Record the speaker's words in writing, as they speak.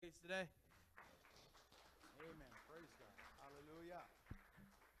today? Amen. Praise God. Hallelujah.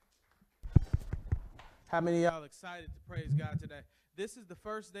 How many of y'all excited to praise God today? This is the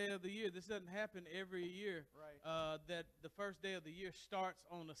first day of the year. This doesn't happen every year. Right. That the first day of the year starts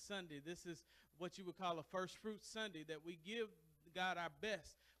on a Sunday. This is what you would call a first fruit Sunday, that we give God our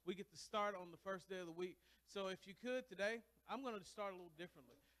best. We get to start on the first day of the week. So if you could today, I'm going to start a little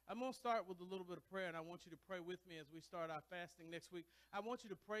differently. I'm going to start with a little bit of prayer, and I want you to pray with me as we start our fasting next week. I want you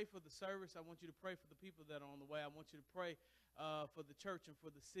to pray for the service. I want you to pray for the people that are on the way. I want you to pray for the church and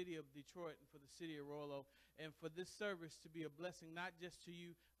for the city of Detroit and for the city of Royal Oak, and for this service to be a blessing not just to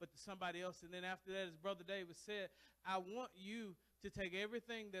you but to somebody else. And then after that, as Brother David said, I want you to take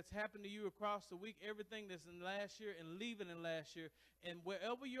everything that's happened to you across the week, everything that's in last year, and leave it in last year. And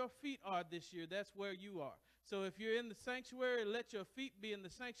wherever your feet are this year, that's where you are. So if you're in the sanctuary, let your feet be in the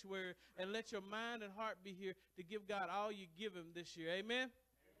sanctuary, and let your mind and heart be here to give God all you give him this year. Amen?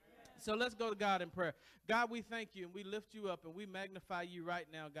 So let's go to God in prayer. God, we thank you, and we lift you up, and we magnify you right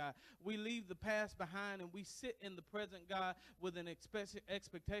now, God. We leave the past behind, and we sit in the present, God, with an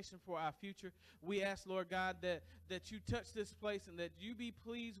expectation for our future. We ask, Lord God, that you touch this place and that you be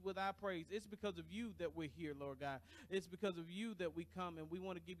pleased with our praise. It's because of you that we're here, Lord God. It's because of you that we come, and we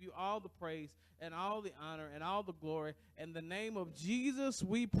want to give you all the praise and all the honor and all the glory. In the name of Jesus,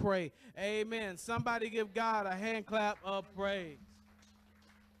 we pray. Amen. Somebody give God a hand clap of praise.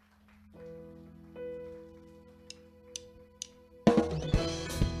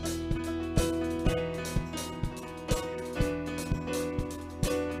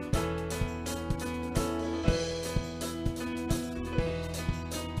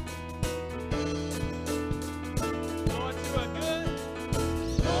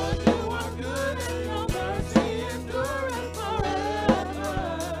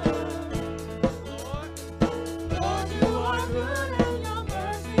 Good.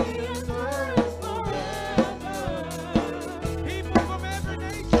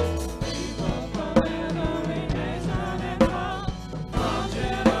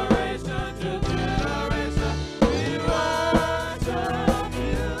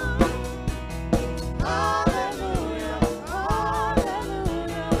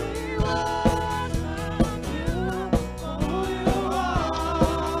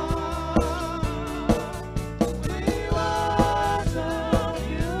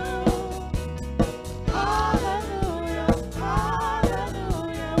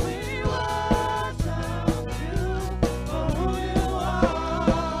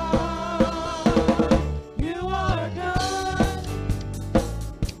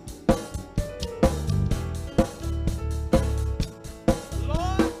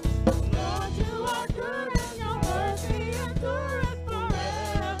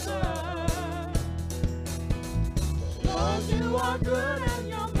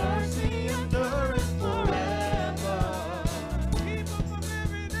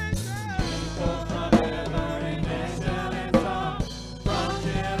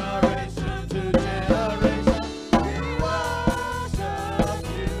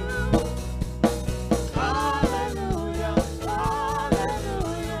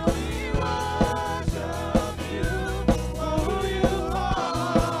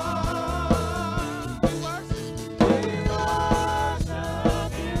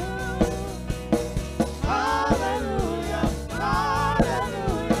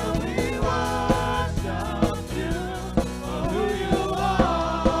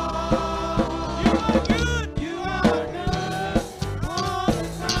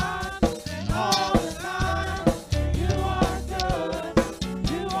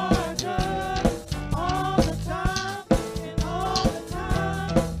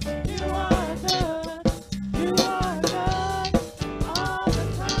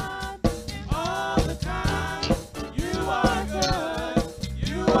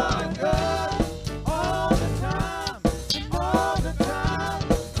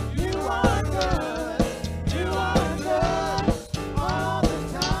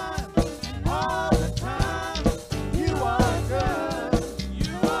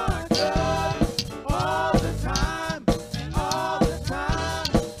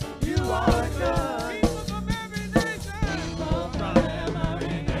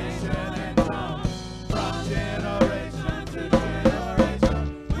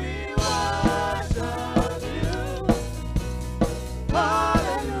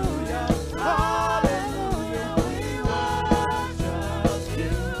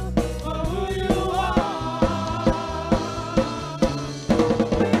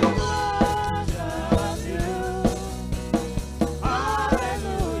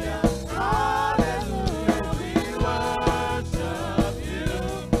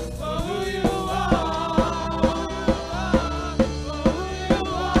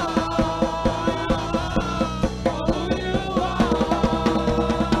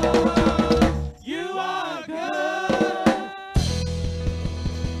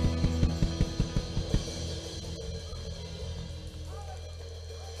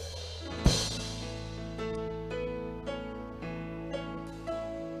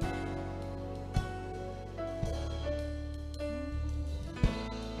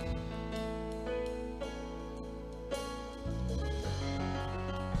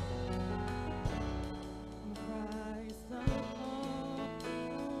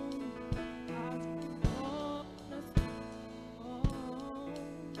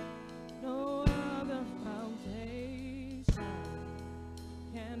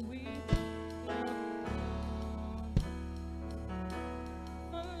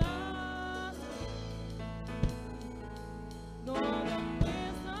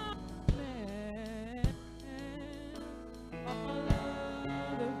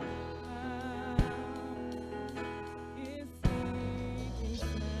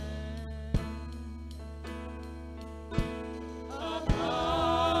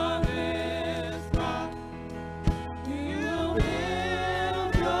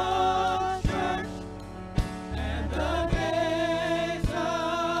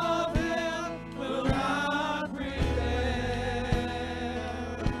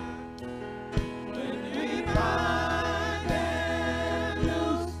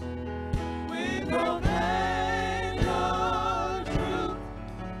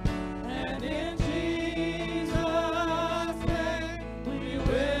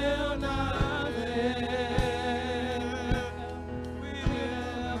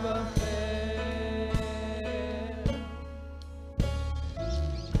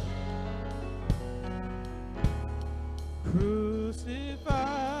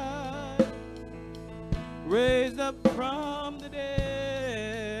 raised up from the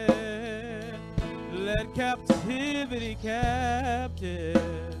dead, led captivity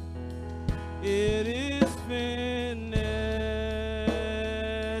captive. It is finished.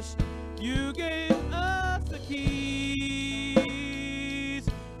 You gave us the keys.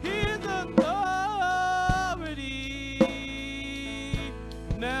 Here's authority.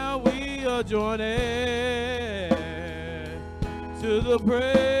 Now we are joining to the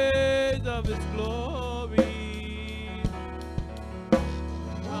praise of His glory.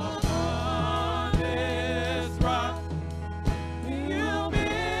 On this rock, you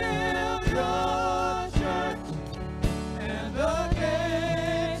build your church, and the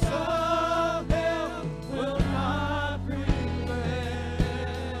gates of hell will not prevail.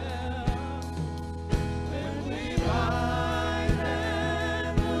 When we bind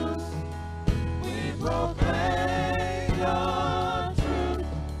and loose, we proclaim your truth,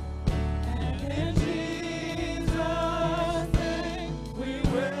 and in Jesus' name we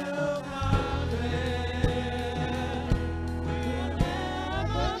will not fail. We'll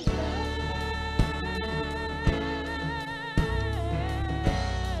never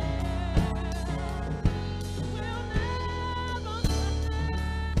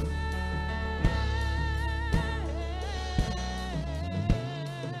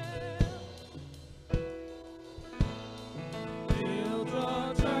build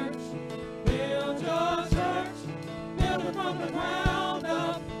your church, build your church, build it from the ground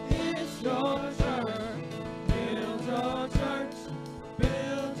up. It's your church. Build your church,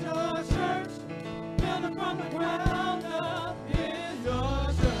 build your church, build it from the ground up. It's your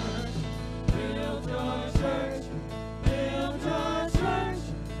church. Build your church, build your church,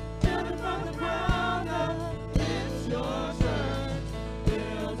 build it from the ground up. It's your church.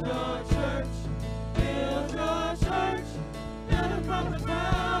 Build your church, build your church, build it from the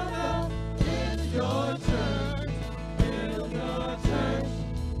ground up. It's your church. Build your church,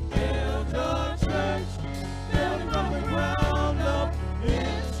 build your church, build it from the ground up.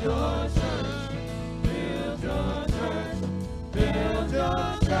 It's your church. Build your church, build your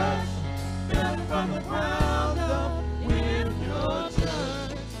church, build it from the ground up. With your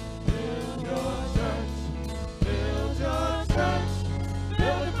church, build your church, build your church,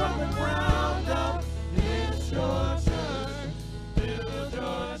 build it from the ground up. It's your church. Build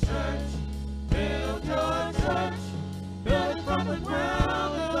your church, build your church, build it from the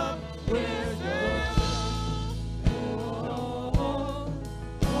ground up. With your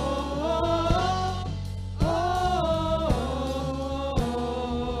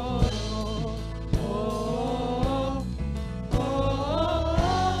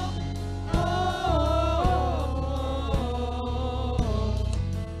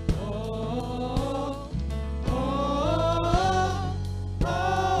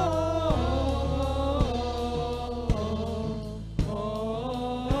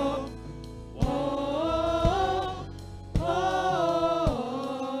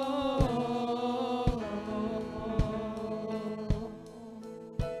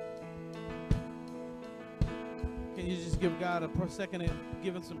Can you just give God a second and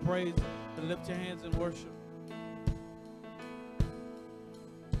give Him some praise and lift your hands in worship?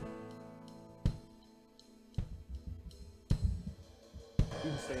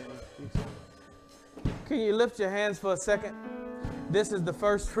 Can you lift your hands for a second? This is the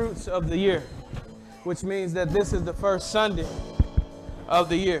first fruits of the year, which means that this is the first Sunday of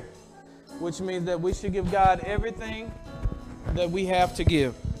the year, which means that we should give God everything that we have to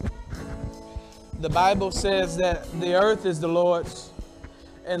give. The Bible says that the earth is the Lord's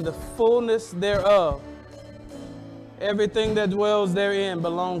and the fullness thereof. Everything that dwells therein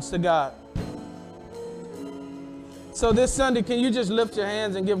belongs to God. So this Sunday, can you just lift your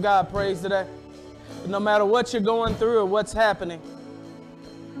hands and give God praise today? No matter what you're going through or what's happening.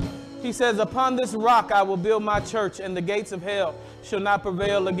 He says, upon this rock I will build my church, and the gates of hell shall not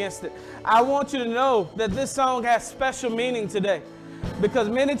prevail against it. I want you to know that this song has special meaning today. Because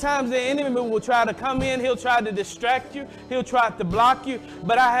many times the enemy will try to come in, he'll try to distract you, he'll try to block you.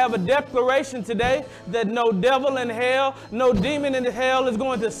 But I have a declaration today that no devil in hell, no demon in hell is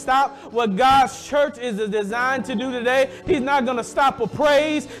going to stop what God's church is designed to do today. He's not going to stop a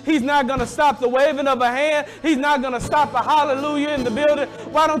praise. He's not going to stop the waving of a hand. He's not going to stop a hallelujah in the building.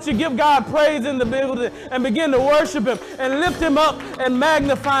 Why don't you give God praise in the building and begin to worship Him and lift Him up and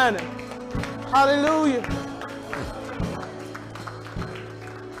magnify Him. Hallelujah.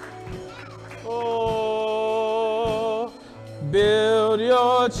 Oh, build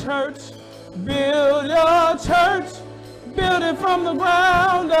your church, build your church, build it from the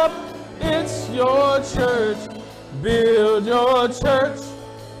ground up. It's your church. Build your church,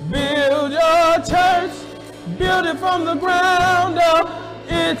 build your church, Build it from the ground up.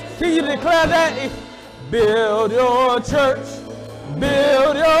 Can you declare that? Build your church.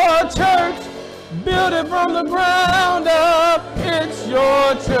 Build your church. Build it from the ground up. It's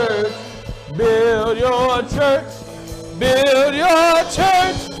your church. Build your church. Build your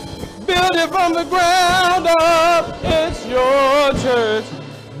church. Build it from the ground up. It's your church.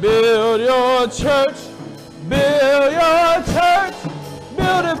 Build your church. Build your church.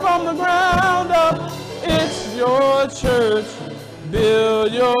 Build it from the ground up. It's your church.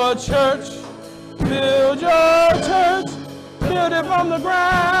 Build your church. Build your church. Build it from the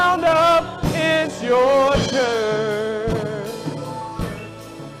ground up. It's your church.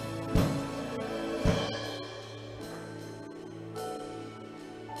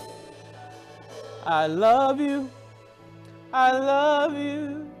 I love you. I love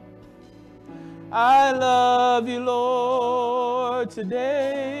you. I love you, Lord,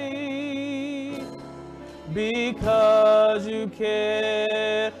 today, because you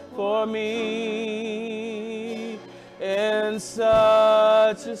care for me in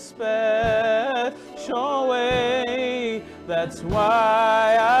such a special way. That's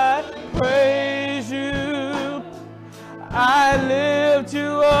why I praise you. I lift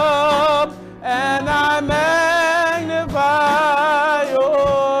you up and I magnify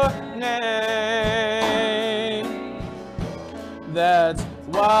your name. That's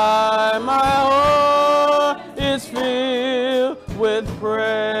why my heart is filled with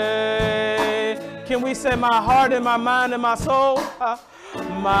praise. Can we say my heart and my mind and my soul?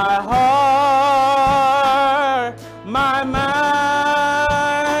 My heart, my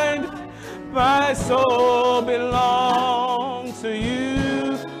mind, my soul belong to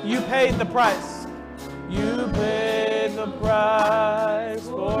you. You paid the price. You paid the price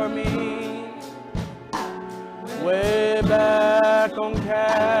for me. Way back on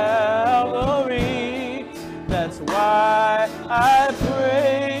Calvary. That's why I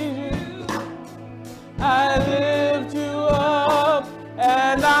praise you. I lift you up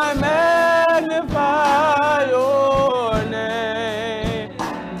and I magnify your name.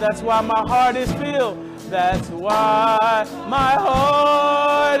 That's why my heart is filled. That's why my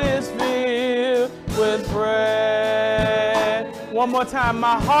heart is filled with praise. One more time.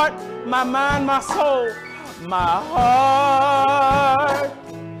 My heart, my mind, my soul. My heart,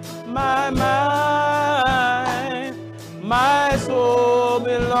 my mind, my soul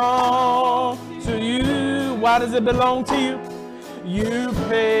belong to you. Why does it belong to you? You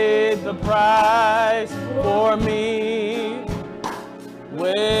paid the price for me.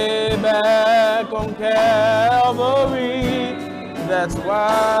 Way back on Calvary. That's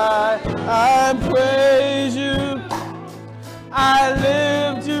why I praise you. I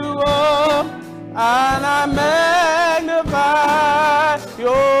lift you up and I magnify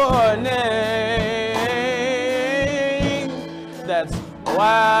your name. That's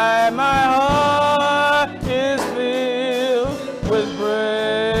why my heart is filled with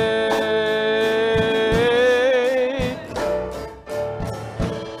praise.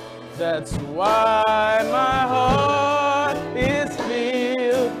 That's why my heart is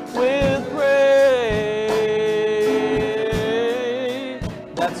filled with praise.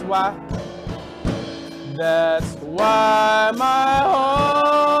 That's why my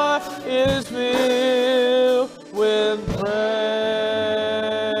heart is filled with praise.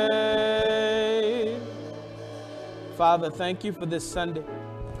 Father, thank you for this Sunday.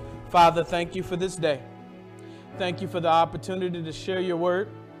 Father, thank you for this day. Thank you for the opportunity to share your word.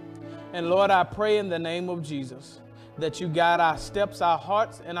 And Lord, I pray in the name of Jesus that you guide our steps, our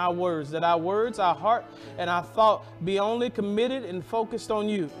hearts, and our words, that our words, our heart, and our thought be only committed and focused on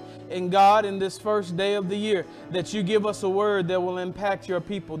you. And God, in this first day of the year, that you give us a word that will impact your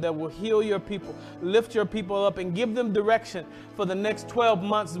people, that will heal your people, lift your people up, and give them direction for the next 12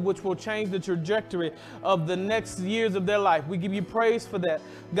 months, which will change the trajectory of the next years of their life. We give you praise for that.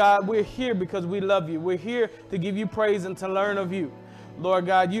 God, we're here because we love you. We're here to give you praise and to learn of you. Lord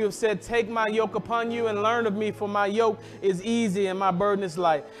God, you have said, take my yoke upon you and learn of me, for my yoke is easy and my burden is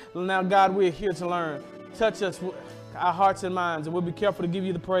light. Now, God, we're here to learn. Touch us, our hearts and minds, and we'll be careful to give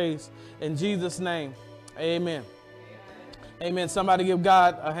you the praise. In Jesus' name, amen. Amen. Somebody give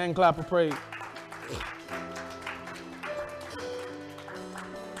God a hand clap of praise.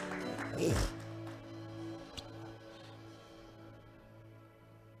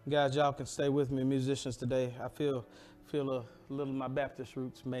 Guys, y'all can stay with me, musicians, today. I feel a little of my Baptist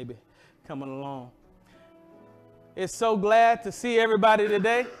roots maybe coming along. It's so glad to see everybody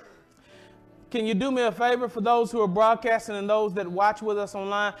today. Can you do me a favor for those who are broadcasting and those that watch with us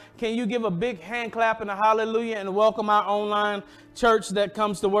online? Can you give a big hand clap and a hallelujah and welcome our online church that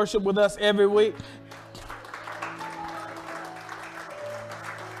comes to worship with us every week?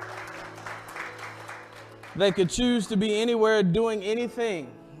 They could choose to be anywhere doing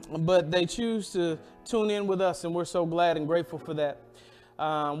anything, but they choose to tune in with us, and we're so glad and grateful for that.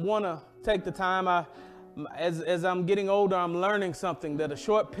 Want to take the time. As I'm getting older, I'm learning something, that a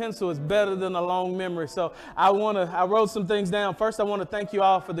short pencil is better than a long memory. So I wrote some things down. First, I want to thank you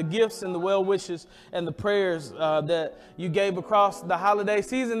all for the gifts and the well wishes and the prayers that you gave across the holiday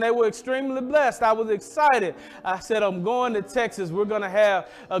season. They were extremely blessed. I was excited. I said, I'm going to Texas. We're going to have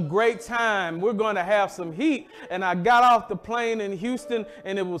a great time. We're going to have some heat. And I got off the plane in Houston,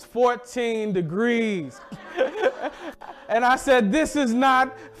 and it was 14 degrees. And I said, this is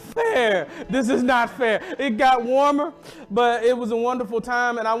not fair. This is not fair. It got warmer, but it was a wonderful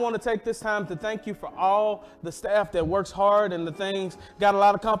time, and I want to take this time to thank you for all the staff that works hard and the things. Got a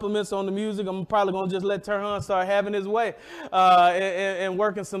lot of compliments on the music. I'm probably going to just let Turhan start having his way and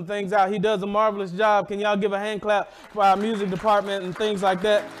working some things out. He does a marvelous job. Can y'all give a hand clap for our music department and things like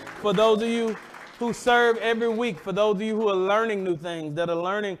that? For those of you who serve every week, for those of you who are learning new things, that are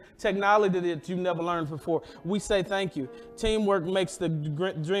learning technology that you've never learned before, we say thank you. Teamwork makes the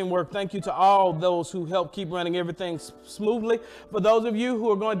dream work. Thank you to all those who help keep running everything smoothly. For those of you who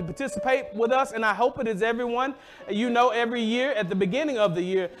are going to participate with us, and I hope it is everyone, you know, every year at the beginning of the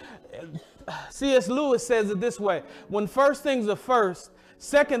year, C.S. Lewis says it this way: when first things are first,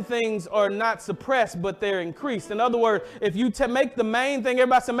 second things are not suppressed, but they're increased. In other words, if you make the main thing,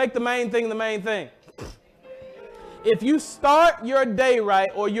 everybody say, make the main thing the main thing. If you start your day right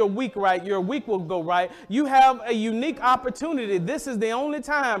or your week right, your week will go right. You have a unique opportunity. This is the only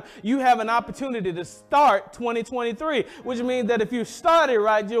time you have an opportunity to start 2023, which means that if you start it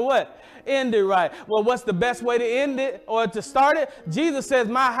right, you're what? End it right. Well, what's the best way to end it or to start it? Jesus says,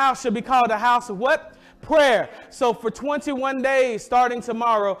 my house shall be called a house of what? Prayer. So for 21 days, starting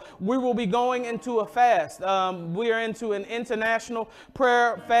tomorrow, we will be going into a fast. We are into an international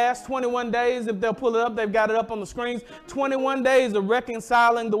prayer fast, 21 days. If they'll pull it up, they've got it up on the screens. 21 days of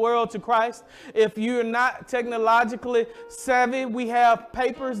reconciling the world to Christ. If you're not technologically savvy, we have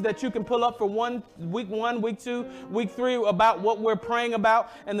papers that you can pull up for week 2, week 3 about what we're praying about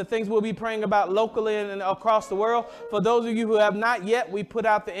and the things we'll be praying about locally and across the world. For those of you who have not yet, we put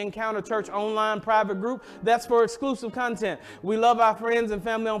out the Encounter Church online private group. That's for exclusive content. We love our friends and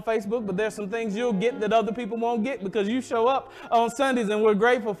family on Facebook, but there's some things you'll get that other people won't get because you show up on Sundays, and we're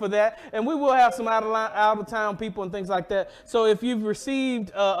grateful for that. And we will have some out of town people and things like that. So if you've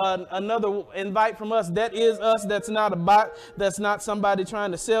received another invite from us, that is us. That's not a bot. That's not somebody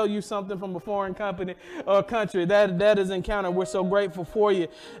trying to sell you something from a foreign company or country. That is Encounter. We're so grateful for you.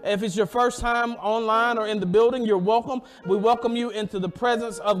 If it's your first time online or in the building, you're welcome. We welcome you into the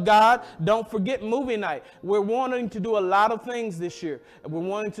presence of God. Don't forget movie night. We're wanting to do a lot of things this year. We're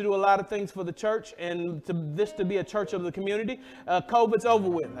wanting to do a lot of things for the church and this to be a church of the community. COVID's over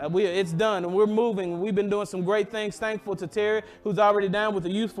with. It's done, and we're moving. We've been doing some great things. Thankful to Terry, who's already down with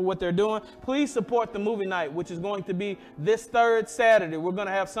the youth for what they're doing. Please support the movie night, which is going to be this third Saturday. We're going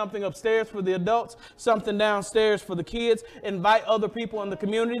to have something upstairs for the adults, something downstairs for the kids. Invite other people in the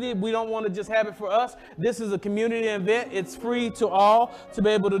community. We don't want to just have it for us. This is a community event. It's free to all to be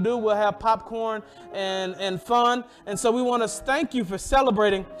able to do. We'll have popcorn and fun. And so we want to thank you for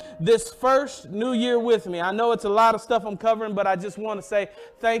celebrating this first new year with me. I know it's a lot of stuff I'm covering, but I just want to say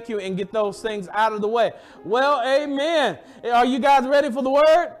thank you and get those things out of the way. Well, amen. Are you guys ready for the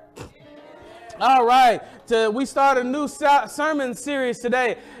word? All right. We start a new sermon series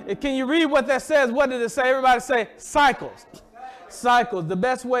today. Can you read what that says? What did it say? Everybody say cycles. Cycles. The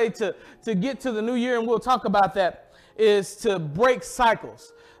best way to get to the new year, and we'll talk about that, is to break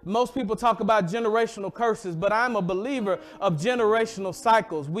cycles. Most people talk about generational curses, but I'm a believer of generational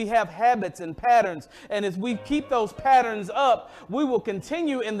cycles. We have habits and patterns, and as we keep those patterns up, we will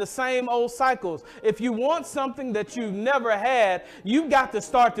continue in the same old cycles. If you want something that you've never had, you've got to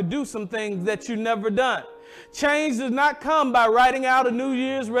start to do some things that you've never done. Change does not come by writing out a New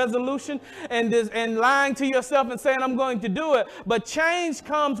Year's resolution and lying to yourself and saying, I'm going to do it. But change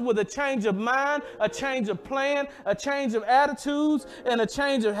comes with a change of mind, a change of plan, a change of attitudes, and a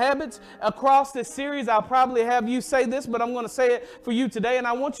change of habits. Across this series, I'll probably have you say this, but I'm going to say it for you today, and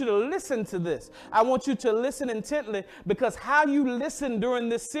I want you to listen to this. I want you to listen intently, because how you listen during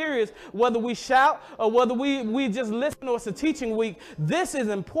this series, whether we shout or whether we just listen or it's a teaching week, this is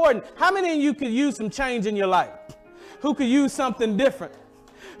important. How many of you could use some change in your life? Who could use something different?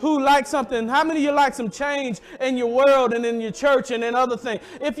 who like something? How many of you like some change in your world and in your church and in other things?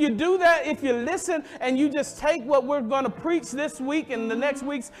 If you do that, if you listen and you just take what we're going to preach this week and the next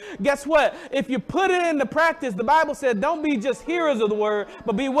weeks, guess what? If you put it into practice, the Bible said, don't be just hearers of the word,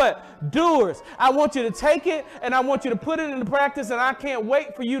 but be what? Doers. I want you to take it and I want you to put it into practice, and I can't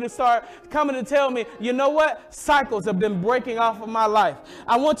wait for you to start coming and tell me, you know what? Cycles have been breaking off of my life.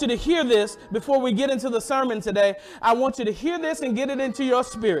 I want you to hear this before we get into the sermon today. I want you to hear this and get it into your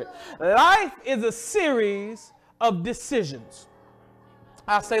spirit. Life is a series of decisions.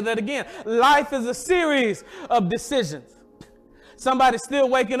 I'll say that again. Life is a series of decisions. Somebody's still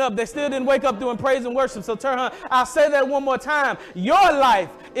waking up. They still didn't wake up doing praise and worship. So turn on. I'll say that one more time. Your life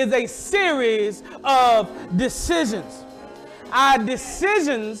is a series of decisions. Our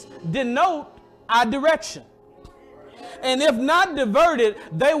decisions denote our direction. And if not diverted,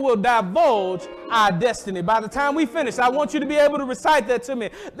 they will divulge our destiny. By the time we finish, I want you to be able to recite that to me.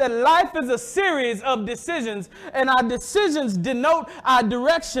 That life is a series of decisions, and our decisions denote our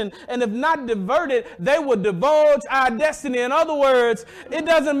direction. And if not diverted, they will divulge our destiny. In other words, it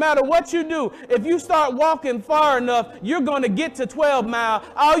doesn't matter what you do. If you start walking far enough, you're going to get to 12 Mile.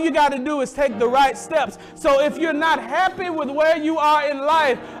 All you got to do is take the right steps. So if you're not happy with where you are in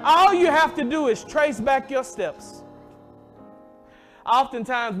life, all you have to do is trace back your steps.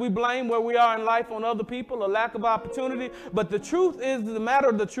 Oftentimes we blame where we are in life on other people, a lack of opportunity. But the truth of the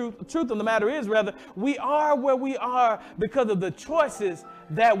matter is, we are where we are because of the choices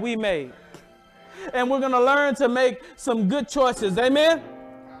that we made. And we're going to learn to make some good choices. Amen?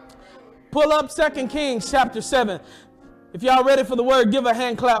 Pull up 2 Kings chapter 7. If y'all ready for the word, give a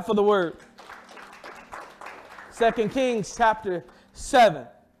hand clap for the word. 2 Kings chapter 7.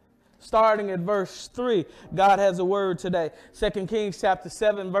 Starting at verse 3, God has a word today. 2 Kings chapter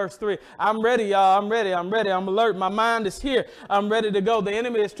 7, verse 3. I'm ready, y'all. I'm ready. I'm alert. My mind is here. I'm ready to go. The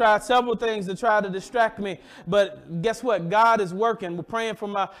enemy has tried several things to try to distract me. But guess what? God is working. We're praying for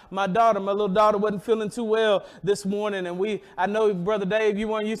my daughter. My little daughter wasn't feeling too well this morning. And I know, Brother Dave, you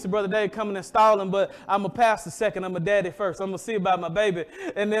weren't used to Brother Dave coming and stalling, but I'm a pastor second. I'm a daddy first. I'm going to see about my baby.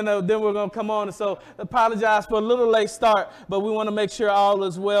 And then we're going to come on. And so apologize for a little late start, but we want to make sure all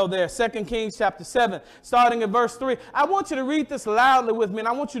is well there. 2 Kings chapter 7, starting at verse 3. I want you to read this loudly with me, and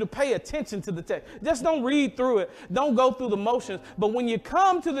I want you to pay attention to the text. Just don't read through it. Don't go through the motions. But when you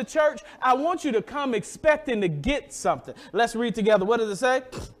come to the church, I want you to come expecting to get something. Let's read together. What does it say?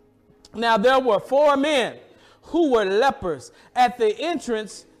 Now there were 4 men who were lepers at the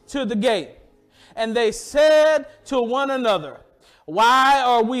entrance to the gate. And they said to one another, "Why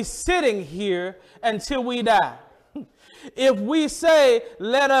are we sitting here until we die? If we say,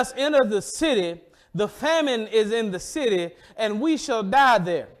 'Let us enter the city,' the famine is in the city, and we shall die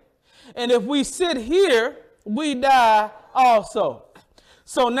there. And if we sit here, we die also.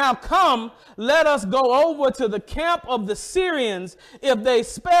 So now come, let us go over to the camp of the Syrians. If they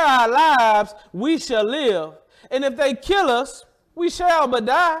spare our lives, we shall live. And if they kill us, we shall but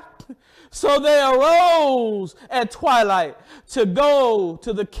die." So they arose at twilight to go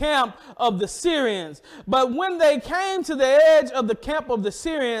to the camp of the Syrians. But when they came to the edge of the camp of the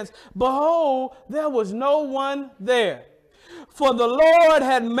Syrians, behold, there was no one there. For the Lord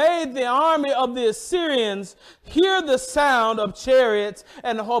had made the army of the Assyrians hear the sound of chariots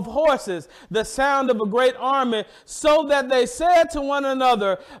and of horses, the sound of a great army, so that they said to one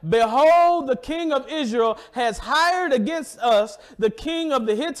another, "Behold, the king of Israel has hired against us the king of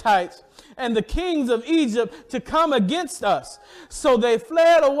the Hittites and the kings of Egypt to come against us." So they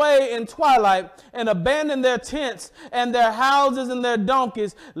fled away in twilight and abandoned their tents and their houses and their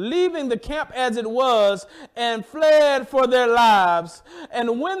donkeys, leaving the camp as it was, and fled for their lives.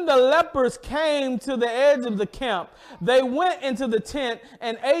 And when the lepers came to the edge of the camp, they went into the tent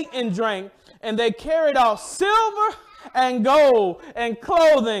and ate and drank, and they carried off silver and gold and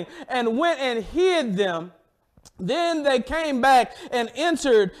clothing and went and hid them. Then they came back and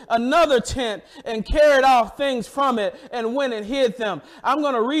entered another tent and carried off things from it and went and hid them. I'm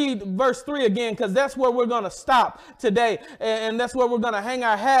going to read verse 3 again, because that's where we're going to stop today. And that's where we're going to hang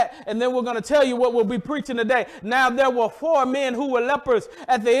our hat. And then we're going to tell you what we'll be preaching today. Now there were 4 men who were lepers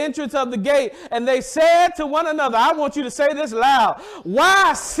at the entrance of the gate. And they said to one another, I want you to say this loud,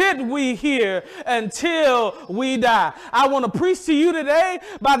 "Why sit we here until we die?" I want to preach to you today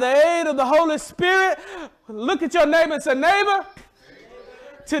by the aid of the Holy Spirit. Look at your neighbor and say, "Neighbor,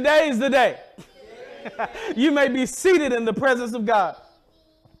 today is the day." You may be seated in the presence of God.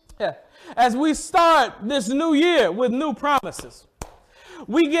 As we start this new year with new promises,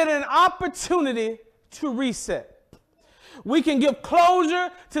 we get an opportunity to reset. We can give closure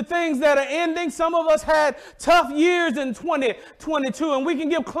to things that are ending. Some of us had tough years in 2022, and we can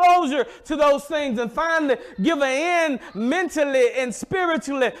give closure to those things and finally give an end mentally and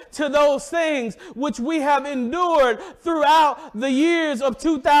spiritually to those things which we have endured throughout the years of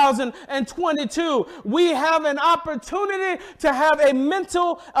 2022. We have an opportunity to have a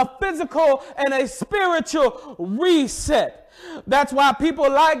mental, a physical, and a spiritual reset. That's why people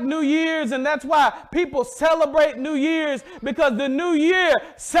like New Year's, and that's why people celebrate New Year's, because the new year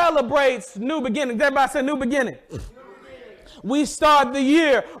celebrates new beginnings. Everybody say new beginning. We start the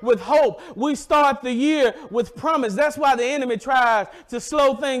year with hope. We start the year with promise. That's why the enemy tries to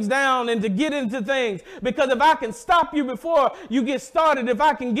slow things down and to get into things. Because if I can stop you before you get started, if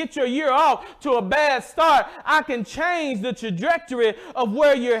I can get your year off to a bad start, I can change the trajectory of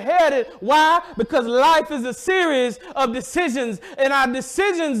where you're headed. Why? Because life is a series of decisions, and our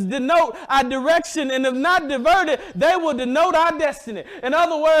decisions denote our direction, and if not diverted, they will denote our destiny. In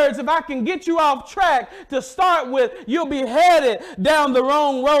other words, if I can get you off track to start with, you'll be headed down the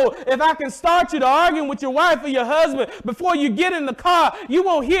wrong road. If I can start you to arguing with your wife or your husband before you get in the car, you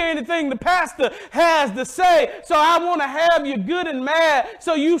won't hear anything the pastor has to say. So I want to have you good and mad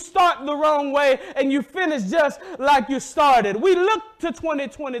so you start the wrong way and you finish just like you started. We look to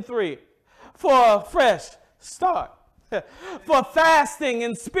 2023 for a fresh start. For fasting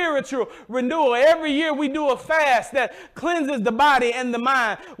and spiritual renewal. Every year we do a fast that cleanses the body and the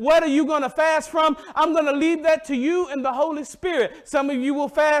mind. What are you going to fast from? I'm going to leave that to you and the Holy Spirit. Some of you will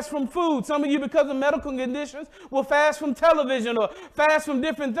fast from food. Some of you, because of medical conditions, will fast from television or fast from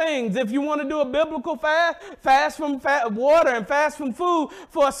different things. If you want to do a biblical fast, fast from water and fast from food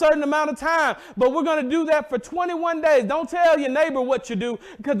for a certain amount of time. But we're going to do that for 21 days. Don't tell your neighbor what you do,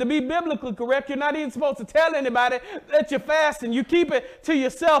 because to be biblically correct, you're not even supposed to tell anybody that you're fasting. You keep it to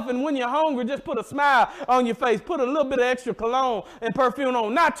yourself, and when you're hungry, just put a smile on your face. Put a little bit of extra cologne and perfume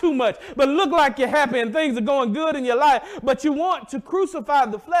on. Not too much, but look like you're happy and things are going good in your life. But you want to crucify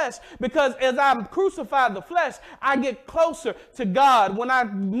the flesh, because as I crucify the flesh, I get closer to God. When I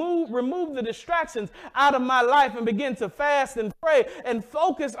remove the distractions out of my life and begin to fast and pray and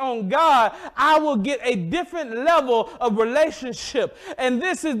focus on God, I will get a different level of relationship. And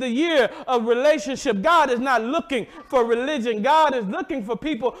this is the year of relationship. God is not looking for religion. God is looking for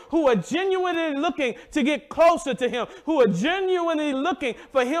people who are genuinely looking to get closer to Him, who are genuinely looking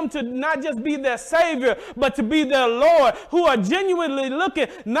for Him to not just be their Savior, but to be their Lord, who are genuinely looking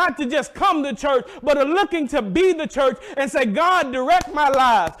not to just come to church, but are looking to be the church and say, God, direct my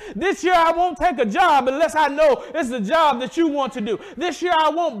lives. This year I won't take a job unless I know it's the job that you want to do. This year I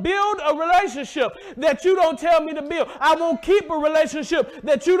won't build a relationship that you don't tell me to build. I won't keep a relationship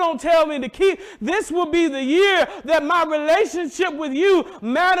that you don't tell me to keep. This will be the year that my relationship with you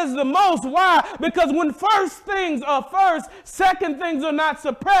matters the most. Why? Because when first things are first, second things are not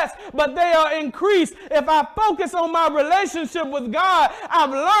suppressed, but they are increased. If I focus on my relationship with God,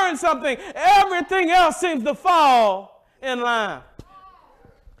 I've learned something. Everything else seems to fall in line.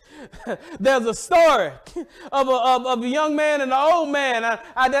 There's a story of a young man and an old man.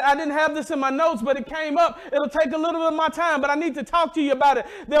 I didn't have this in my notes, but it came up. It'll take a little bit of my time, but I need to talk to you about it.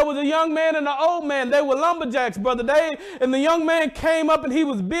 There was a young man and an old man. They were lumberjacks, Brother Dave. And the young man came up, and he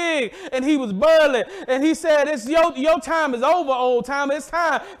was big, and he was burly. And he said, "It's your time is over, old timer. It's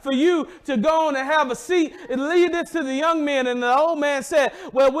time for you to go on and have a seat." And lead this to the young man. And the old man said,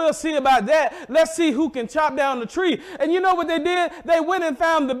 "Well, we'll see about that. Let's see who can chop down the tree." And you know what they did? They went and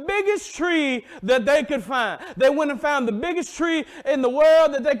found the biggest tree that they could find. They went and found the biggest tree in the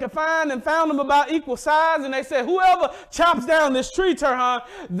world that they could find, and found them about equal size. And they said, "Whoever chops down this tree, Turhan,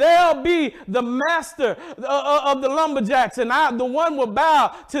 they'll be the master of the lumberjacks, and the one will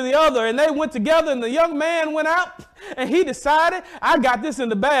bow to the other." And they went together, and the young man went out, and he decided, "I got this in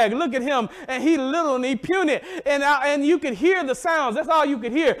the bag." Look at him, and he little and he puny, and you could hear the sounds. That's all you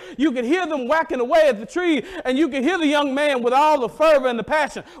could hear. You could hear them whacking away at the tree, and you could hear the young man with all the fervor and the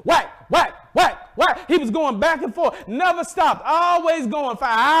passion. Whack, whack, whack, whack. He was going back and forth, never stopped, always going for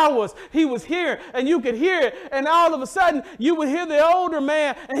hours. He was here, and you could hear it, and all of a sudden, you would hear the older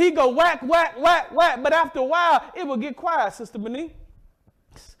man, and he'd go whack, whack, whack, whack. But after a while, it would get quiet, Sister Beneath.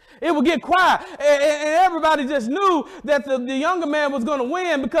 It would get quiet, and everybody just knew that the younger man was going to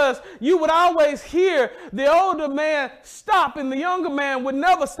win, because you would always hear the older man stop, and the younger man would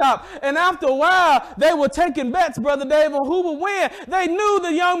never stop. And after a while, they were taking bets, Brother Dave, on who would win. They knew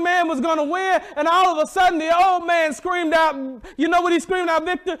the young man was going to win, and all of a sudden, the old man screamed out, you know what he screamed out,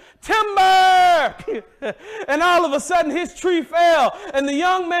 Victor? "Timber!" And all of a sudden, his tree fell, and the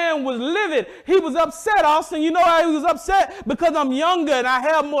young man was livid. He was upset, Austin. You know how he was upset? Because I'm younger, and I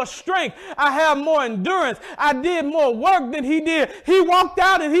have more strength. I have more endurance. I did more work than he did. He walked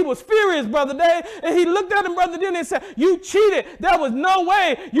out and he was furious, Brother Dave. And he looked at him, Brother Denny, and said, you cheated. There was no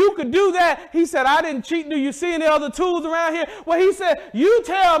way you could do that. He said, I didn't cheat. Do you see any other tools around here? Well, he said, you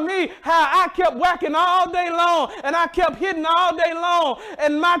tell me how I kept whacking all day long and I kept hitting all day long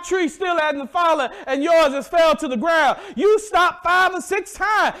and my tree still hadn't fallen and yours has fell to the ground. You stopped 5 or 6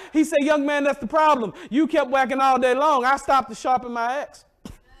 times. He said, young man, that's the problem. You kept whacking all day long. I stopped to sharpen my axe.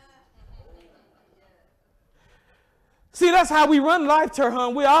 See, that's how we run life,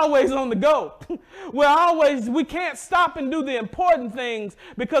 Turhan. We're always on the go. We can't stop and do the important things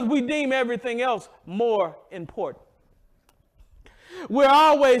because we deem everything else more important. We're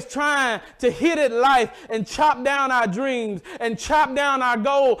always trying to hit at life and chop down our dreams and chop down our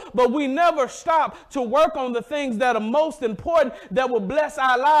goal, but we never stop to work on the things that are most important that will bless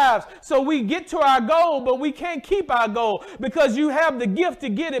our lives. So we get to our goal, but we can't keep our goal because you have the gift to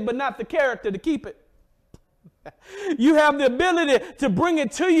get it, but not the character to keep it. You have the ability to bring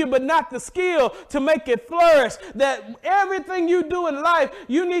it to you, but not the skill to make it flourish. That everything you do in life,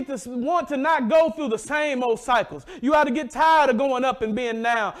 you need to want to not go through the same old cycles. You ought to get tired of going up and being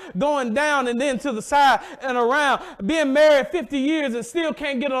down, going down and then to the side and around, being married 50 years and still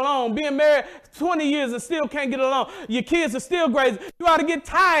can't get along, being married 20 years and still can't get along. Your kids are still crazy. You ought to get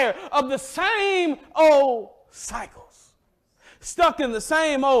tired of the same old cycles. Stuck in the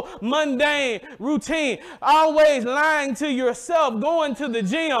same old mundane routine, always lying to yourself, going to the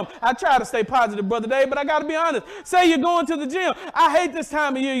gym. I try to stay positive, Brother Dave, but I got to be honest. Say you're going to the gym. I hate this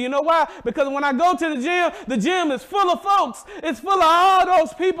time of year. You know why? Because when I go to the gym is full of folks. It's full of all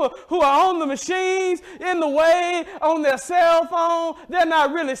those people who are on the machines, in the way, on their cell phone. They're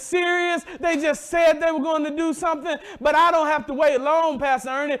not really serious. They just said they were going to do something, but I don't have to wait long, Pastor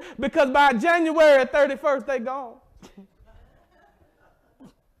Ernie, because by January 31st, they're gone.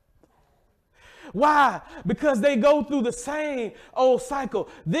 Why? Because they go through the same old cycle.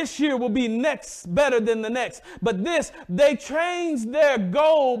 This year will be next better than the next. But they change their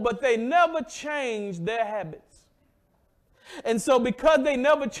goal, but they never change their habits. And so because they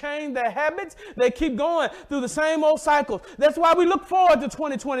never change their habits, they keep going through the same old cycles. That's why we look forward to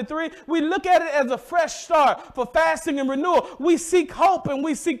 2023. We look at it as a fresh start for fasting and renewal. We seek hope and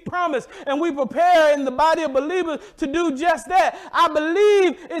we seek promise, and we prepare in the body of believers to do just that. I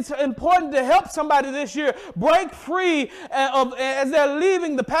believe it's important to help somebody this year break free as they're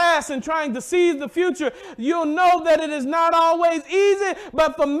leaving the past and trying to seize the future. You'll know that it is not always easy,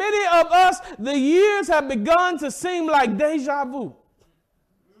 but for many of us, the years have begun to seem like deja vu.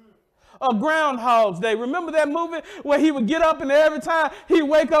 Or Groundhog's Day. Remember that movie where he would get up and every time he'd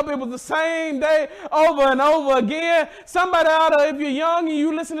wake up, it was the same day over and over again? Somebody ought to, if you're young and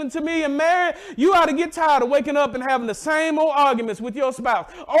you listening to me and married, you ought to get tired of waking up and having the same old arguments with your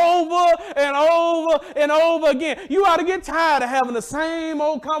spouse over and over and over again. You ought to get tired of having the same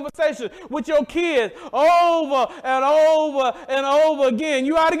old conversation with your kids over and over and over again.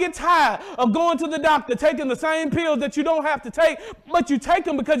 You ought to get tired of going to the doctor, taking the same pills that you don't have to take, but you take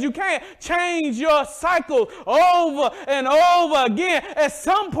them because you can't change your cycle over and over again. At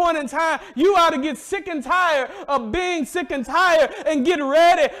some point in time, you ought to get sick and tired of being sick and tired and get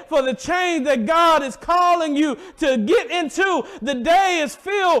ready for the change that God is calling you to get into. The day is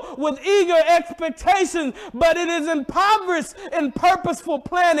filled with eager expectations, but it is impoverished in purposeful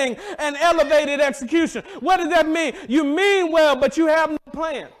planning and elevated execution. What does that mean? You mean well, but you have no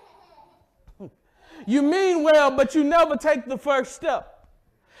plan. You mean well, but you never take the first step.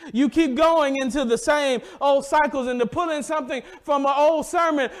 You keep going into the same old cycles, and to pull in something from an old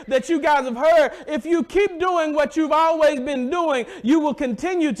sermon that you guys have heard, if you keep doing what you've always been doing, you will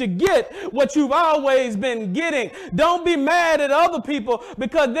continue to get what you've always been getting. Don't be mad at other people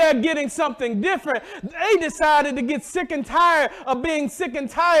because they're getting something different. They decided to get sick and tired of being sick and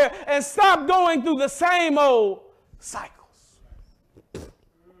tired and stop going through the same old cycles.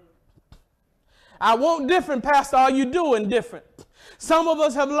 I want different, Pastor. Are you doing different? Some of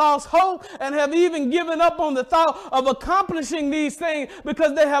us have lost hope and have even given up on the thought of accomplishing these things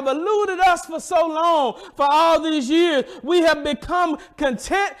because they have eluded us for so long. For all these years, we have become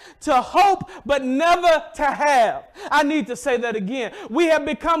content to hope but never to have. I need to say that again. We have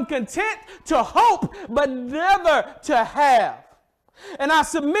become content to hope but never to have. And I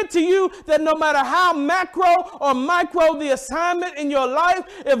submit to you that no matter how macro or micro the assignment in your life,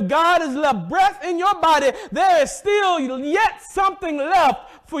 if God has left breath in your body, there is still yet something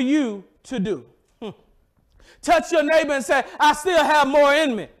left for you to do. Touch your neighbor and say, I still have more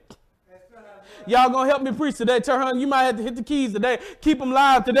in me. Y'all going to help me preach today. Turhan, you might have to hit the keys today. Keep them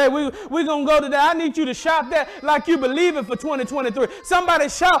live today. We're going to go today. I need you to shout that like you believe it for 2023. Somebody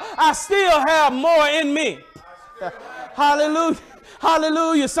shout, I still have more in me. Hallelujah.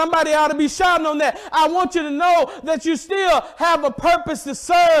 Hallelujah. Somebody ought to be shouting on that. I want you to know that you still have a purpose to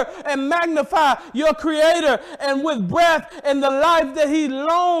serve and magnify your Creator, and with breath and the life that He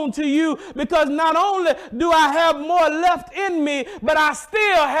loaned to you, because not only do I have more left in me, but I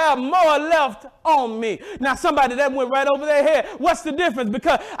still have more left on me. Now somebody that went right over their head. What's the difference?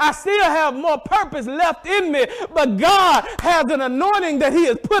 Because I still have more purpose left in me, but God has an anointing that He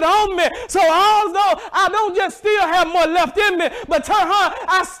has put on me. So although I don't just still have more left in me, but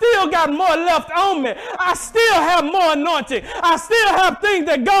I still got more left on me. I still have more anointing. I still have things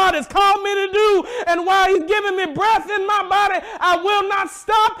that God has called me to do. And while He's giving me breath in my body, I will not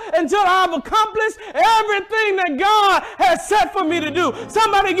stop until I've accomplished everything that God has set for me to do.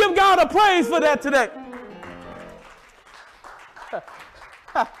 Somebody give God a praise for that today.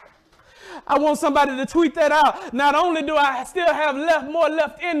 I want somebody to tweet that out. Not only do I still have more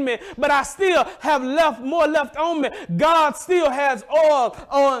left in me, but I still have more left on me. God still has oil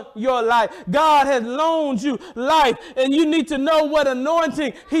on your life. God has loaned you life, and you need to know what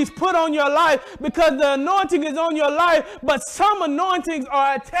anointing He's put on your life, because the anointing is on your life, but some anointings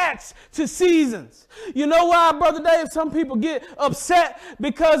are attached to seasons. You know why, Brother Dave, some people get upset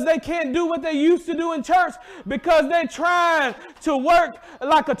because they can't do what they used to do in church, because they're trying to work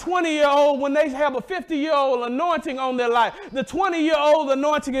like a 20-year-old when they have a 50-year-old anointing on their life. The 20-year-old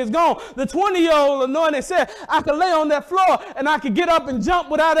anointing is gone. The 20-year-old anointing said, I could lay on that floor and I could get up and jump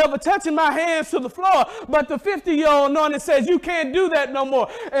without ever touching my hands to the floor. But the 50-year-old anointing says, you can't do that no more.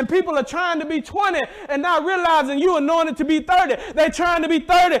 And people are trying to be 20 and not realizing you're anointed to be 30. They're trying to be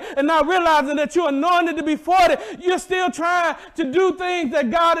 30 and not realizing that you're anointed to be 40. You're still trying to do things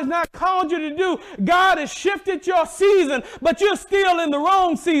that God has not called you to do. God has shifted your season, but you're still in the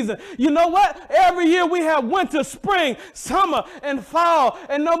wrong season. You know what? Every year we have winter, spring, summer, and fall.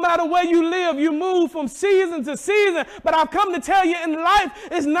 And no matter where you live, you move from season to season. But I've come to tell you, in life,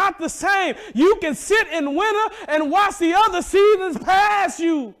 it's not the same. You can sit in winter and watch the other seasons pass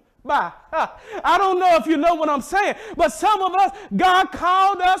you by. I don't know if you know what I'm saying, but some of us, God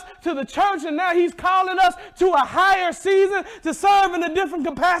called us to the church, and now He's calling us to a higher season to serve in a different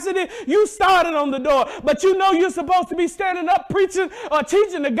capacity. You started on the door, but you know you're supposed to be standing up preaching or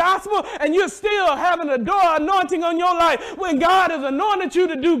teaching the gospel, and you're still having a door anointing on your life when God has anointed you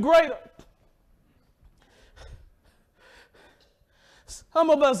to do greater. Some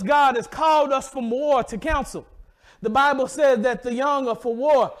of us, God has called us from war to counsel. The Bible says that the young are for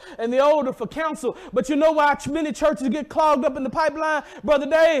war and the older for counsel. But you know why many churches get clogged up in the pipeline, Brother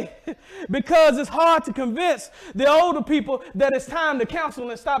Dave? Because it's hard to convince the older people that it's time to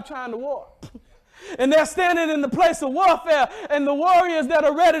counsel and stop trying to war. And they're standing in the place of warfare, and the warriors that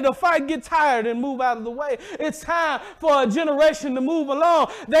are ready to fight get tired and move out of the way. It's time for a generation to move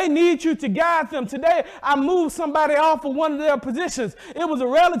along. They need you to guide them. Today, I moved somebody off of one of their positions. It was a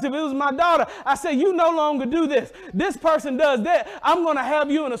relative. It was my daughter. I said, you no longer do this. This person does that. I'm going to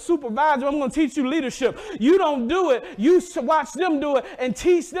have you in a supervisor. I'm going to teach you leadership. You don't do it. You watch them do it and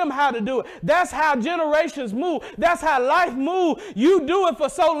teach them how to do it. That's how generations move. That's how life moves. You do it for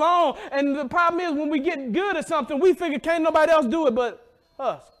so long, and the problem is, when we get good at something, we figure can't nobody else do it but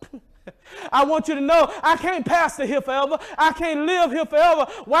us. I want you to know I can't pastor here forever. I can't live here forever.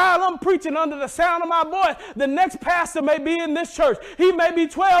 While I'm preaching under the sound of my voice, the next pastor may be in this church. He may be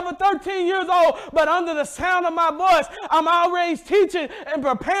 12 or 13 years old, but under the sound of my voice, I'm already teaching and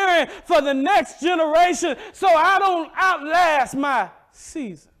preparing for the next generation so I don't outlast my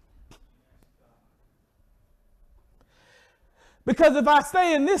season. Because if I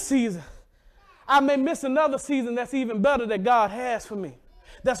stay in this season, I may miss another season that's even better that God has for me.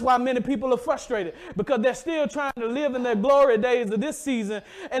 That's why many people are frustrated, because they're still trying to live in their glory days of this season,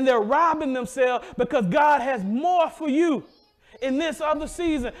 and they're robbing themselves because God has more for you in this other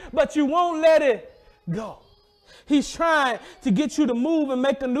season, but you won't let it go. He's trying to get you to move and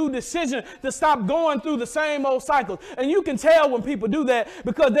make a new decision to stop going through the same old cycles. And you can tell when people do that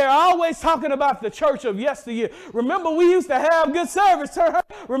because they're always talking about the church of yesteryear. Remember, we used to have good service.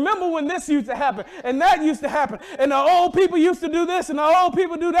 Remember when this used to happen and that used to happen. And the old people used to do this and the old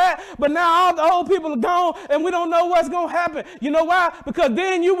people do that. But now all the old people are gone and we don't know what's going to happen. You know why? Because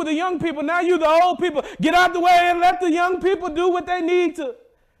then you were the young people. Now you the old people. Get out the way and let the young people do what they need to.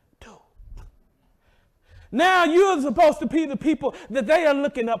 Now you're supposed to be the people that they are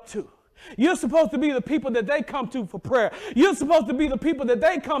looking up to. You're supposed to be the people that they come to for prayer. You're supposed to be the people that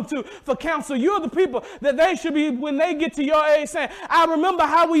they come to for counsel. You're the people that they should be when they get to your age saying, I remember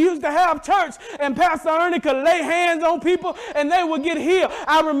how we used to have church and Pastor Ernie could lay hands on people and they would get healed.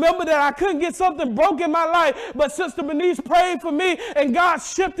 I remember that I couldn't get something broke in my life, but Sister Bernice prayed for me and God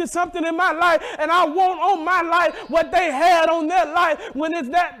shifted something in my life, and I want on my life what they had on their life when it's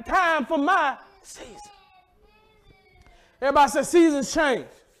that time for my season. Everybody say seasons change.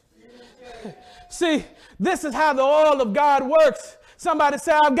 See, this is how the oil of God works. Somebody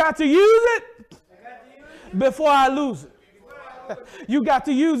say, I've got to use it before I lose it. You got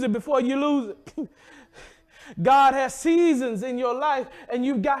to use it before you lose it. God has seasons in your life, and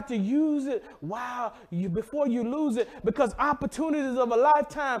you've got to use it before you lose it, because opportunities of a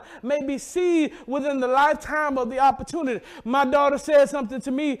lifetime may be seized within the lifetime of the opportunity. My daughter said something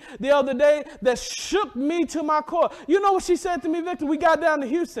to me the other day that shook me to my core. You know what she said to me, Victor? We got down to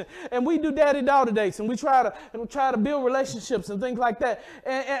Houston, and we do daddy-daughter dates, and we try to build relationships and things like that.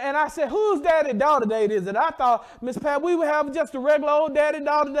 And I said, whose daddy-daughter date is it? I thought, Miss Pat, we would have just a regular old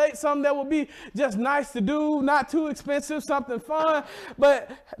daddy-daughter date, something that would be just nice to do, not too expensive, something fun. But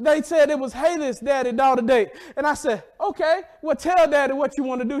they said it was Haley's daddy-daughter date. And I said, okay, well, tell Daddy what you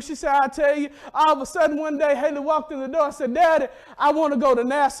want to do. She said, I'll tell you. All of a sudden, one day, Haley walked in the door and said, Daddy, I want to go to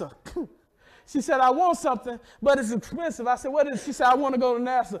NASA. She said, I want something, but it's expensive. I said, what is it? She said, I want to go to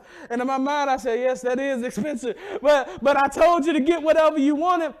NASA. And in my mind, I said, yes, that is expensive. But I told you to get whatever you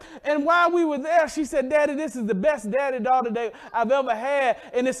wanted. And while we were there, she said, Daddy, this is the best daddy-daughter date I've ever had.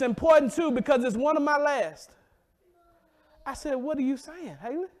 And it's important, too, because it's one of my last. I said, what are you saying,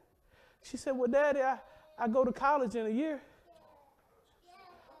 Haley? She said, well, Daddy, I go to college in a year.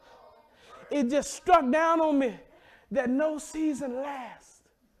 It just struck down on me that no season lasts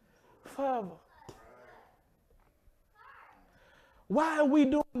forever. Why are we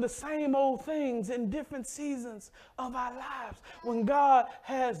doing the same old things in different seasons of our lives when God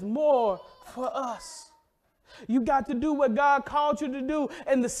has more for us? You got to do what God called you to do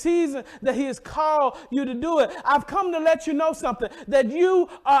in the season that he has called you to do it. I've come to let you know something, that you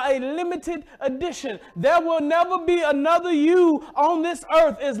are a limited edition. There will never be another you on this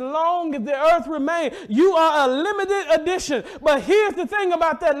earth as long as the earth remains. You are a limited edition. But here's the thing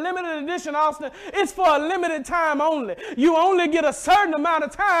about that limited edition, Austin. It's for a limited time only. You only get a certain amount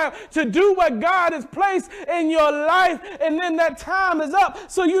of time to do what God has placed in your life, and then that time is up.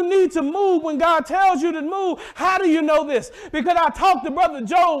 So you need to move when God tells you to move. How do you know this? Because I talked to Brother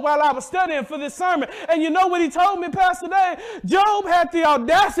Job while I was studying for this sermon. And you know what he told me, Pastor Dave? Job had the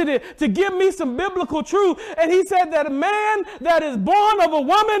audacity to give me some biblical truth. And he said that a man that is born of a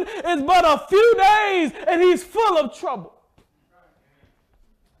woman is but a few days, and he's full of trouble.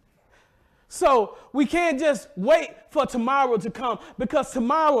 So we can't just wait for tomorrow to come, because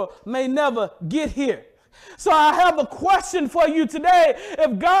tomorrow may never get here. So I have a question for you today.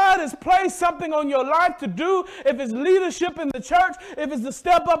 If God has placed something on your life to do, if it's leadership in the church, if it's a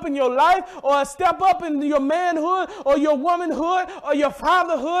step up in your life, or a step up in your manhood, or your womanhood, or your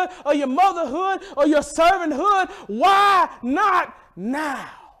fatherhood, or your motherhood, or your servanthood, why not now?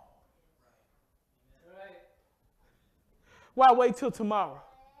 Why wait till tomorrow?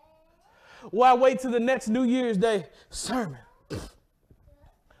 Why wait till the next New Year's Day sermon?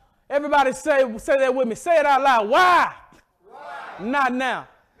 Everybody say that with me. Say it out loud. Why? Not now.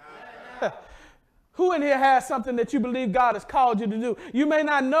 Who in here has something that you believe God has called you to do? You may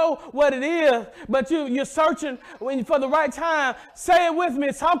not know what it is, but you're searching for the right time. Say it with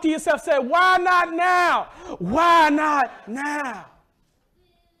me. Talk to yourself. Say, why not now? Why not now?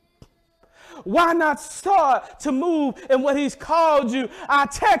 Why not start to move in what he's called you? Our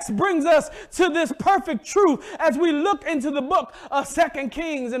text brings us to this perfect truth as we look into the book of 2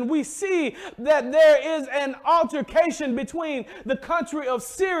 Kings, and we see that there is an altercation between the country of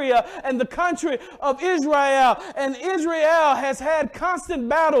Syria and the country of Israel. And Israel has had constant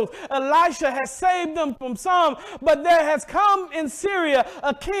battles. Elisha has saved them from some, but there has come in Syria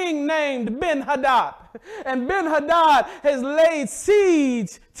a king named Ben-Hadad. And Ben-Hadad has laid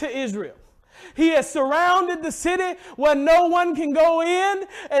siege to Israel. He has surrounded the city where no one can go in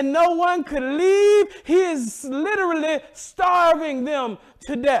and no one can leave. He is literally starving them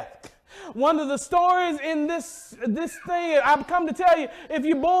to death. One of the stories in this thing, I've come to tell you, if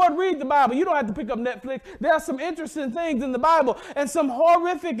you're bored, read the Bible. You don't have to pick up Netflix. There are some interesting things in the Bible and some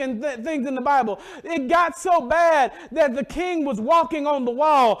horrific things in the Bible. It got so bad that the king was walking on the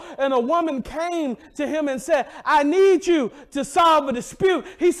wall, and a woman came to him and said, I need you to solve a dispute.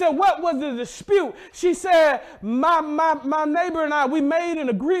 He said, what was the dispute? She said, my neighbor and I, we made an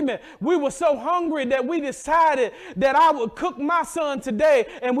agreement. We were so hungry that we decided that I would cook my son today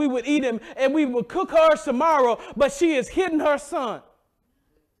and we would eat eat and we will cook hers tomorrow, but she is hidden her son.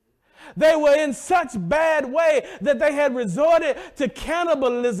 They were in such bad way that they had resorted to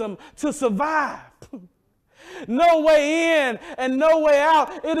cannibalism to survive. No way in and no way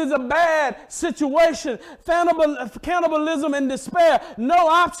out. It is a bad situation. Cannibalism and despair. No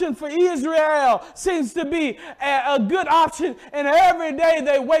option for Israel seems to be a good option. And every day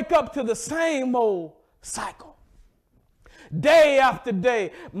they wake up to the same old cycle. Day after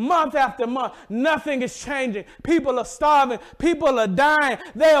day, month after month, nothing is changing. People are starving. People are dying.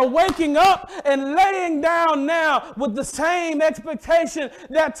 They are waking up and laying down now with the same expectation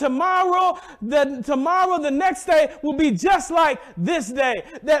that tomorrow, the next day will be just like this day.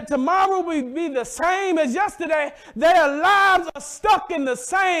 That tomorrow will be the same as yesterday. Their lives are stuck in the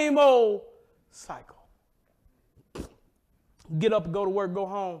same old cycle. Get up, go to work, go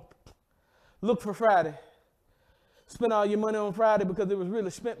home. Look for Friday. Spend all your money on Friday because it was really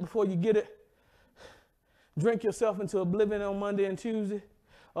spent before you get it. Drink yourself into oblivion on Monday and Tuesday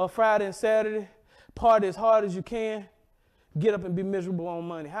or Friday and Saturday. Party as hard as you can. Get up and be miserable on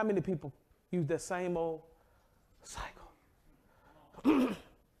Monday. How many people use that same old cycle?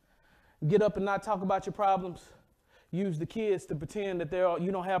 Get up and not talk about your problems. Use the kids to pretend that you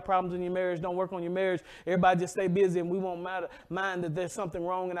don't have problems in your marriage, don't work on your marriage. Everybody just stay busy and we won't mind that there's something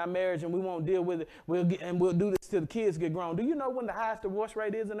wrong in our marriage and we won't deal with it. We'll do this till the kids get grown. Do you know when the highest divorce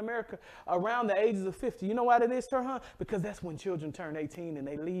rate is in America? Around the ages of 50. You know why that is, Turhan? Because that's when children turn 18 and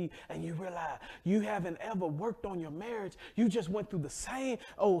they leave and you realize you haven't ever worked on your marriage. You just went through the same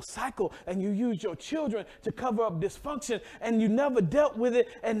old cycle and you used your children to cover up dysfunction and you never dealt with it.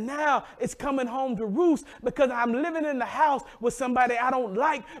 And now it's coming home to roost because I'm living in the house with somebody I don't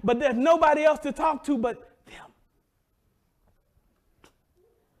like, but there's nobody else to talk to but them.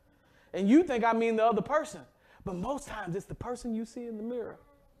 And you think I mean the other person, but most times it's the person you see in the mirror.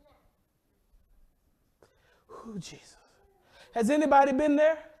 Ooh, Jesus. Has anybody been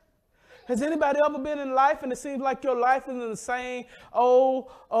there? Has anybody ever been in life and it seems like your life is in the same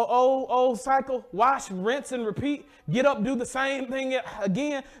old cycle? Wash, rinse, and repeat. Get up, do the same thing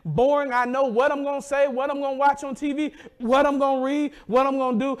again. Boring. I know what I'm going to say, what I'm going to watch on TV, what I'm going to read, what I'm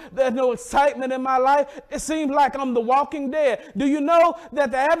going to do. There's no excitement in my life. It seems like I'm the walking dead. Do you know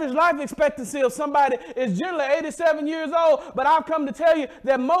that the average life expectancy of somebody is generally 87 years old? But I've come to tell you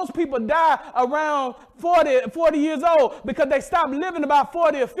that most people die around 40 years old because they stop living about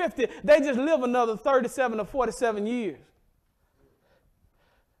 40 or 50. They just live another 37 or 47 years.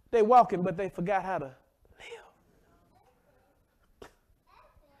 They walking, but they forgot how to live.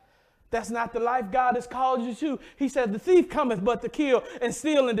 That's not the life God has called you to. He said, the thief cometh but to kill and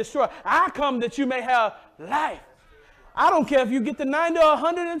steal and destroy. I come that you may have life. I don't care if you get to 90 or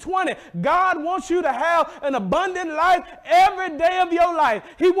 120. God wants you to have an abundant life every day of your life.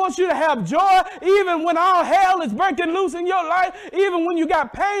 He wants you to have joy even when all hell is breaking loose in your life, even when you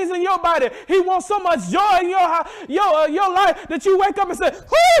got pains in your body. He wants so much joy in your life that you wake up and say,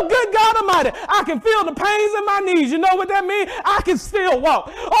 oh, good God Almighty, I can feel the pains in my knees. You know what that means? I can still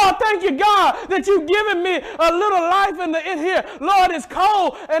walk. Oh, thank you, God, that you've given me a little life in here. Lord, it's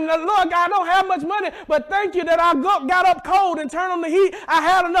cold, and Lord, I don't have much money, but thank you that I got up cold and turned on the heat. I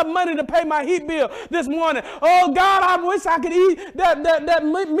had enough money to pay my heat bill this morning. Oh God, I wish I could eat that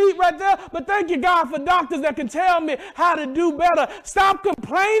meat right there, but thank you, God, for doctors that can tell me how to do better. Stop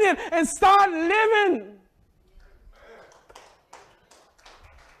complaining and start living.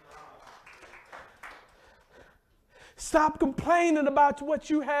 Stop complaining about what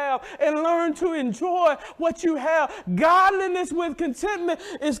you have and learn to enjoy what you have. Godliness with contentment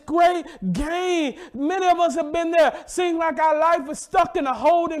is great gain. Many of us have been there. Seems like our life is stuck in a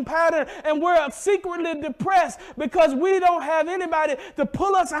holding pattern and we're secretly depressed because we don't have anybody to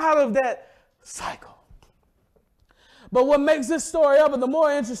pull us out of that cycle. But what makes this story ever the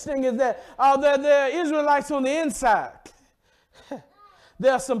more interesting is that there are Israelites on the inside.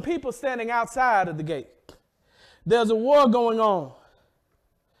 There are some people standing outside of the gate. There's a war going on.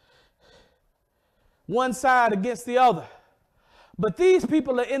 One side against the other. But these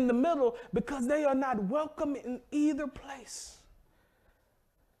people are in the middle because they are not welcome in either place.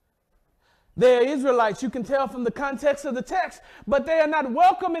 They are Israelites, you can tell from the context of the text, but they are not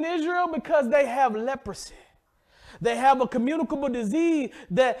welcome in Israel because they have leprosy. They have a communicable disease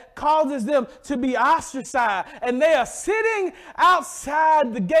that causes them to be ostracized. And they are sitting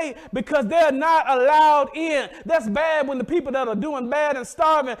outside the gate because they're not allowed in. That's bad when the people that are doing bad and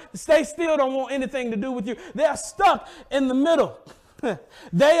starving, they still don't want anything to do with you. They're stuck in the middle.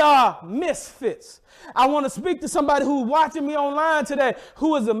 They are misfits. I want to speak to somebody who's watching me online today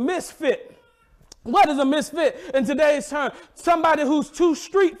who is a misfit. What is a misfit in today's term? Somebody who's too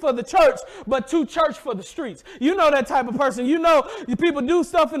street for the church, but too church for the streets. You know that type of person. You know, people do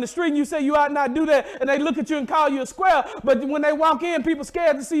stuff in the street and you say you ought not do that, and they look at you and call you a square. But when they walk in, people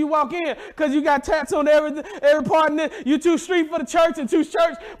scared to see you walk in because you got tats on every part. And you too street for the church and too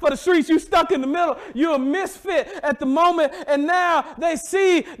church for the streets. You stuck in the middle. You're a misfit at the moment. And now they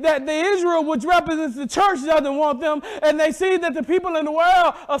see that the Israel, which represents the church, doesn't want them. And they see that the people in the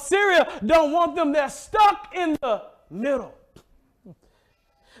world of Syria don't want them. They're stuck in the middle.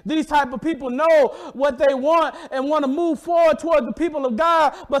 These type of people know what they want and want to move forward toward the people of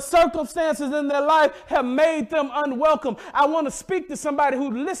God, but circumstances in their life have made them unwelcome. I want to speak to somebody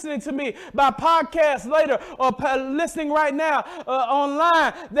who's listening to me by podcast later or listening right now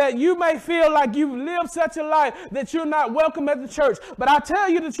online, that you may feel like you've lived such a life that you're not welcome at the church. But I tell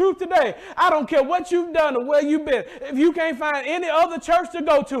you the truth today, I don't care what you've done or where you've been. If you can't find any other church to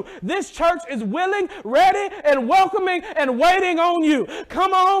go to, this church is willing, ready, and welcoming and waiting on you.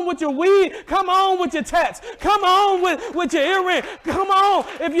 Come on with your weed. Come on with your tats. Come on with your earring. Come on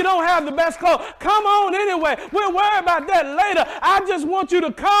if you don't have the best clothes. Come on anyway. We'll worry about that later. I just want you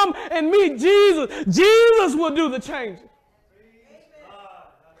to come and meet Jesus. Jesus will do the changing.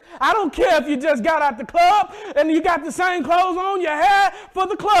 I don't care if you just got out the club and you got the same clothes on you had for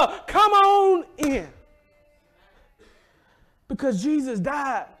the club. Come on in. Because Jesus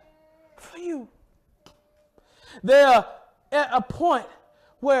died for you. They're at a point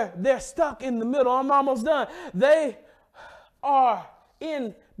where they're stuck in the middle. I'm almost done. They are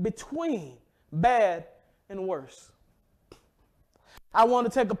in between bad and worse. I want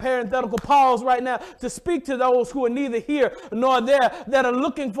to take a parenthetical pause right now to speak to those who are neither here nor there, that are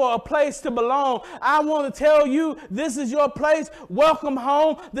looking for a place to belong. I want to tell you, this is your place. Welcome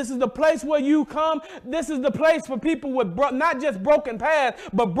home. This is the place where you come. This is the place for people with not just broken past,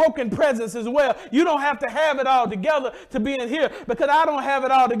 but broken presence as well. You don't have to have it all together to be in here, because I don't have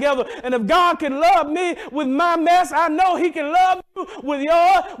it all together. And if God can love me with my mess, I know he can love you with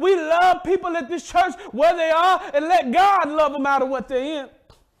yours. We love people at this church where they are, and let God love them out of what they're in.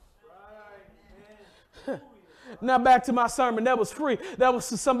 Now back to my sermon. That was free. That was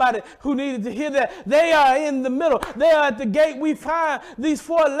to somebody who needed to hear that. They are in the middle. They are at the gate. We find these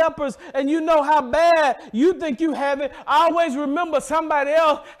 4 lepers, and you know how bad you think you have it. Always remember, somebody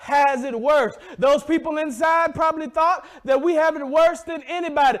else has it worse. Those people inside probably thought that we have it worse than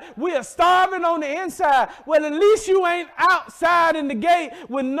anybody. We are starving on the inside. Well, at least you ain't outside in the gate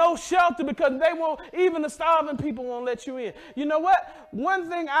with no shelter, because they won't, even the starving people won't let you in. You know what? One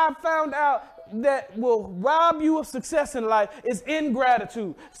thing I found out that will rob you of success in life is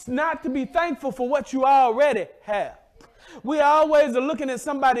ingratitude. It's not to be thankful for what you already have. We always are looking at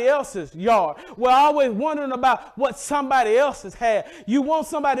somebody else's yard. We're always wondering about what somebody else has had. You want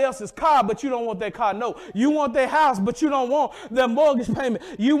somebody else's car, but you don't want their car. No. You want their house, but you don't want their mortgage payment.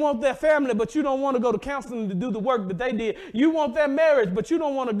 You want their family, but you don't want to go to counseling to do the work that they did. You want their marriage, but you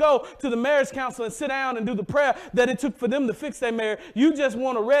don't want to go to the marriage counselor and sit down and do the prayer that it took for them to fix their marriage. You just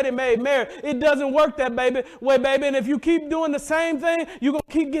want a ready-made marriage. It doesn't work that way, baby. And if you keep doing the same thing, you're going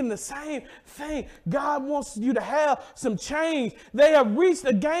to keep getting the same thing. God wants you to have some change. They have reached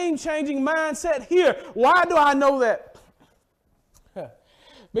a game-changing mindset here. Why do I know that?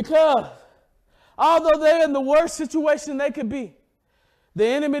 Because although they're in the worst situation they could be, the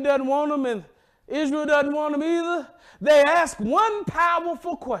enemy doesn't want them and Israel doesn't want them either. They ask one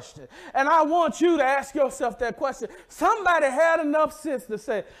powerful question, and I want you to ask yourself that question. Somebody had enough sense to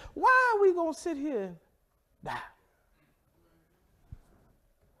say, why are we going to sit here and die?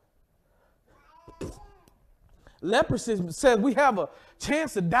 Leprosy says we have a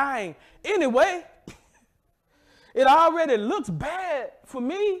chance of dying anyway. It already looks bad for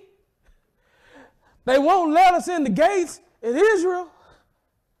me. They won't let us in the gates in Israel.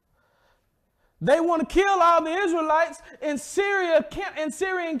 They want to kill all the Israelites in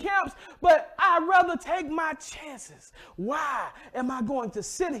Syrian camps, but I'd rather take my chances. Why am I going to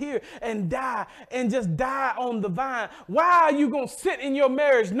sit here and die and just die on the vine? Why are you going to sit in your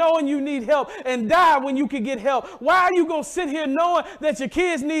marriage knowing you need help and die when you can get help? Why are you going to sit here knowing that your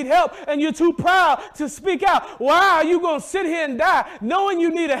kids need help and you're too proud to speak out? Why are you going to sit here and die knowing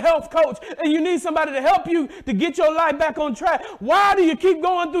you need a health coach and you need somebody to help you to get your life back on track? Why do you keep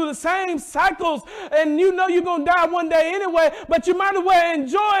going through the same cycle? And you know you're going to die one day anyway, but you might as well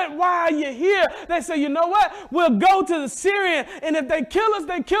enjoy it while you're here. They say, you know what? We'll go to the Syrian, and if they kill us,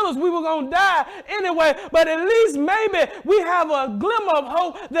 they kill us. We were going to die anyway, but at least maybe we have a glimmer of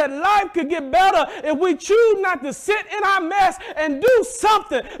hope that life could get better if we choose not to sit in our mess and do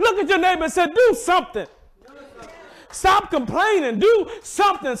something. Look at your neighbor and say, do something. Stop complaining. Do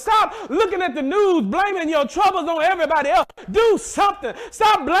something. Stop looking at the news, blaming your troubles on everybody else. Do something.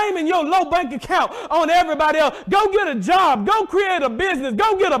 Stop blaming your low bank account on everybody else. Go get a job. Go create a business.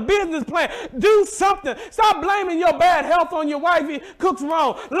 Go get a business plan. Do something. Stop blaming your bad health on your wife who cooks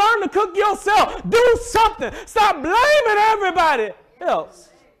wrong. Learn to cook yourself. Do something. Stop blaming everybody else.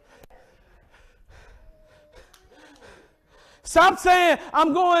 Stop saying,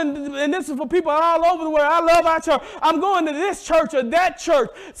 I'm going, and this is for people all over the world. I love our church. I'm going to this church or that church.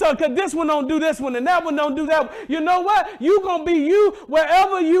 So, because this one don't do this one and that one don't do that one. You know what? You're going to be you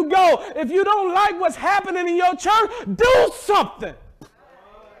wherever you go. If you don't like what's happening in your church, do something.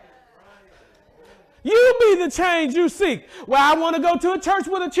 You be the change you seek. Well, I want to go to a church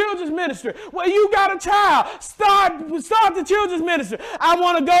with a children's ministry. Well, you got a child. Start the children's ministry. I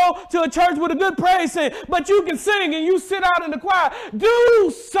want to go to a church with a good praise sing, but you can sing and you sit out in the choir.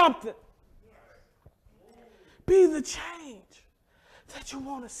 Do something. Be the change that you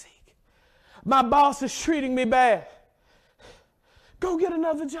want to seek. My boss is treating me bad. Go get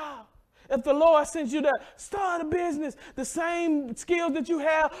another job. If the Lord sends you to start a business, the same skills that you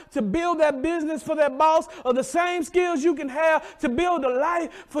have to build that business for that boss are the same skills you can have to build a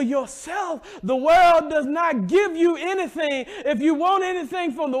life for yourself. The world does not give you anything. If you want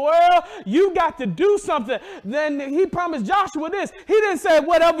anything from the world, you got to do something. Then he promised Joshua this. He didn't say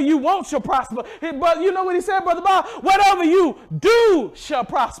whatever you want shall prosper. But you know what he said, Brother Bob? Whatever you do shall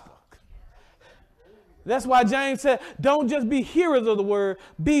prosper. That's why James said, don't just be hearers of the word,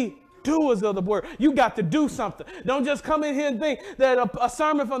 be doers of the word. You got to do something. Don't just come in here and think that a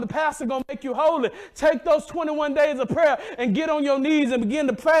sermon from the pastor going to make you holy. Take those 21 days of prayer and get on your knees and begin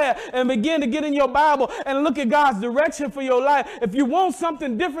to pray and begin to get in your Bible and look at God's direction for your life. If you want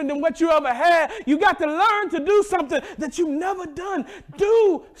something different than what you ever had, you got to learn to do something that you've never done.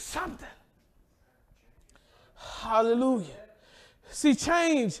 Do something. Hallelujah. See,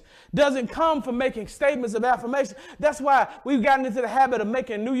 change doesn't come from making statements of affirmation. That's why we've gotten into the habit of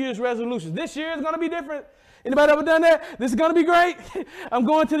making New Year's resolutions. This year is going to be different. Anybody ever done that? This is going to be great. I'm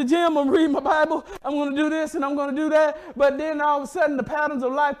going to the gym. I'm reading my Bible. I'm going to do this and I'm going to do that. But then all of a sudden the patterns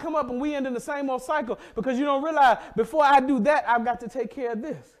of life come up and we end in the same old cycle because you don't realize before I do that, I've got to take care of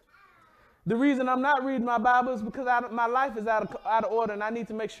this. The reason I'm not reading my Bible is because my life is out of order and I need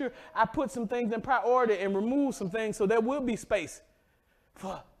to make sure I put some things in priority and remove some things so there will be space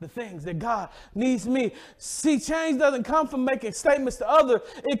for the things that God needs me. See, change doesn't come from making statements to others.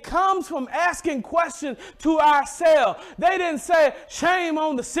 It comes from asking questions to ourselves. They didn't say shame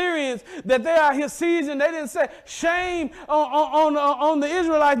on the Syrians that they are his season. They didn't say shame on the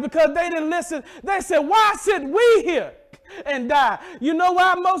Israelites because they didn't listen. They said, why sit we here and die? You know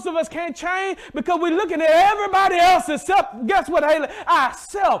why most of us can't change? Because we're looking at everybody else except, guess what, Haley?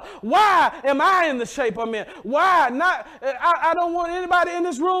 Ourselves. Why am I in the shape I'm in? Why not? I don't want anybody in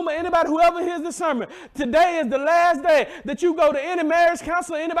this room or anybody who ever hears this sermon. Today is the last day that you go to any marriage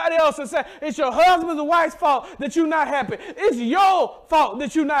counselor or anybody else and say, it's your husband's or wife's fault that you're not happy. It's your fault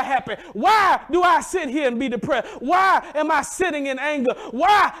that you're not happy. Why do I sit here and be depressed? Why am I sitting in anger?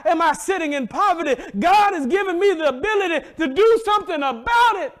 Why am I sitting in poverty? God has given me the ability to do something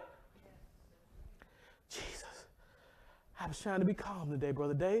about it. Jesus. I was trying to be calm today,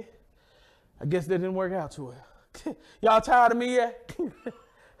 Brother Dave. I guess that didn't work out too well. Y'all tired of me yet?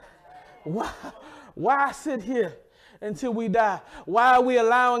 Why sit here until we die? Why are we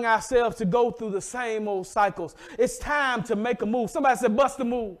allowing ourselves to go through the same old cycles? It's time to make a move. Somebody said, bust a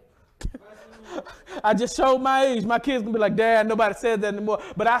move. I just showed my age. My kids can be like, Dad, nobody said that anymore.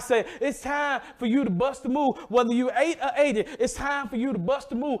 But I say, it's time for you to bust a move. Whether you're 8 or 80, it's time for you to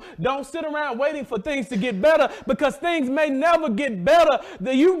bust a move. Don't sit around waiting for things to get better because things may never get better.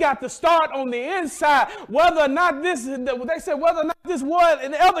 You got to start on the inside. Whether or not this, they said, whether or not this war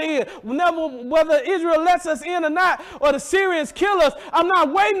ever is, whether Israel lets us in or not, or the Syrians kill us, I'm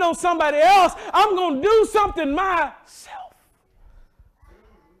not waiting on somebody else. I'm going to do something myself.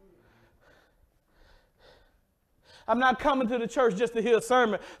 I'm not coming to the church just to hear a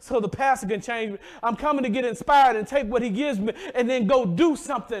sermon so the pastor can change me. I'm coming to get inspired and take what he gives me and then go do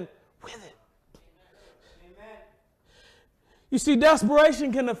something with it. Amen. You see,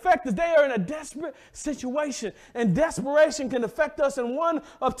 desperation can affect us. They are in a desperate situation, and desperation can affect us in one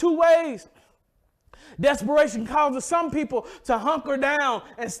of two ways. Desperation causes some people to hunker down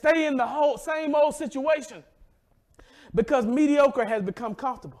and stay in the same old situation because mediocre has become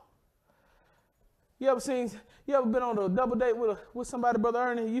comfortable. You ever been on a double date with somebody, Brother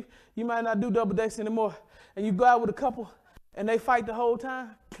Ernie? You might not do double dates anymore. And you go out with a couple and they fight the whole time.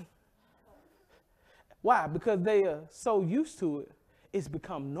 Why? Because they are so used to it, it's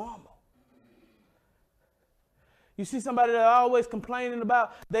become normal. You see somebody that always complaining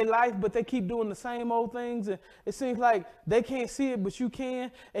about their life, but they keep doing the same old things. And it seems like they can't see it, but you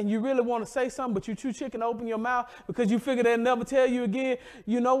can. And you really want to say something, but you too chicken to open your mouth because you figure they'll never tell you again.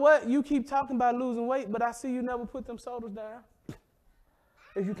 You know what? You keep talking about losing weight, but I see you never put them sodas down.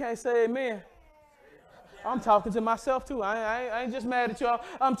 If you can't say amen. I'm talking to myself too. I ain't just mad at y'all.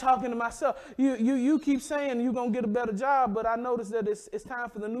 I'm talking to myself. You keep saying you're going to get a better job, but I noticed that it's time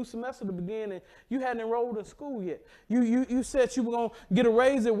for the new semester to begin and you hadn't enrolled in school yet. You said you were going to get a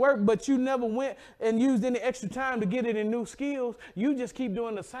raise at work, but you never went and used any extra time to get it in new skills. You just keep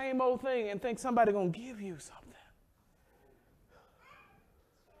doing the same old thing and think somebody's going to give you something.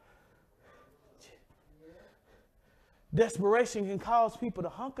 Desperation can cause people to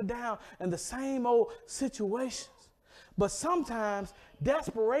hunker down in the same old situations. But sometimes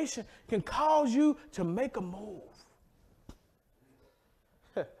desperation can cause you to make a move.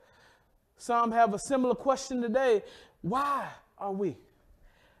 Some have a similar question today. Why are we?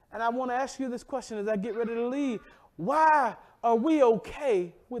 And I want to ask you this question as I get ready to leave. Why are we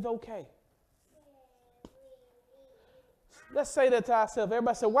okay with okay? Let's say that to ourselves.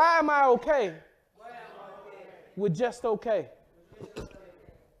 Everybody say, why am I okay? With just okay.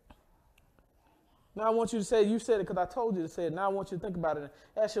 Now I want you to say, you said it because I told you to say it. Now I want you to think about it and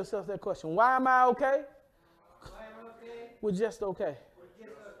ask yourself that question. Why am I okay? With just okay.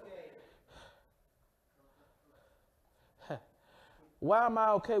 Why am I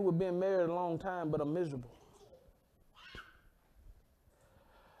okay with being married a long time but I'm miserable?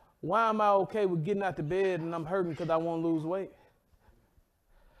 Why am I okay with getting out the bed and I'm hurting because I want to lose weight?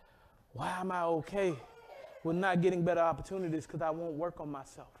 Why am I okay with not getting better opportunities because I won't work on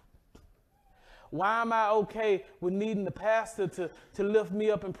myself? Why am I okay with needing the pastor to lift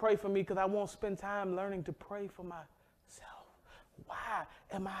me up and pray for me because I won't spend time learning to pray for myself? Why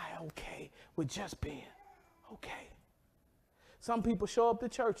am I okay with just being okay? Some people show up to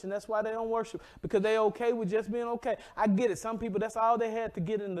church and that's why they don't worship, because they're okay with just being okay. I get it. Some people, that's all they had to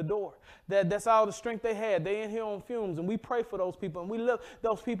get in the door. That's all the strength they had. They in here on fumes, and we pray for those people and we lift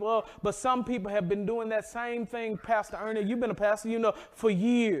those people up. But some people have been doing that same thing, Pastor Ernie. You've been a pastor, you know, for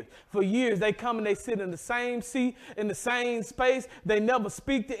years. For years, they come and they sit in the same seat, in the same space. They never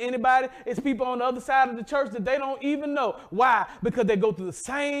speak to anybody. It's people on the other side of the church that they don't even know. Why? Because they go through the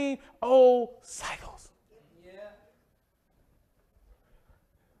same old cycles.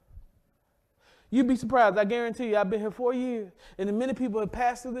 You'd be surprised. I guarantee you, I've been here 4 years, and many people have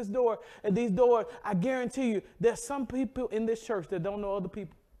passed through this door, and these doors, I guarantee you, there's some people in this church that don't know other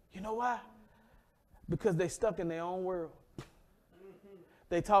people. You know why? Because they stuck in their own world.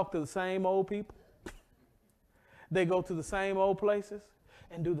 They talk to the same old people. They go to the same old places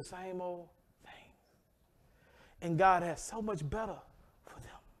and do the same old things. And God has so much better for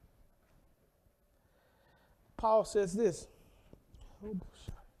them. Paul says this.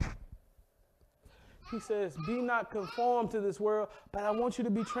 He says, be not conformed to this world, but I want you to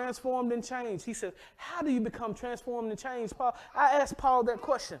be transformed and changed. He says, how do you become transformed and changed, Paul? I asked Paul that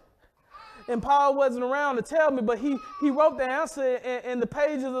question. And Paul wasn't around to tell me, but he wrote the answer in the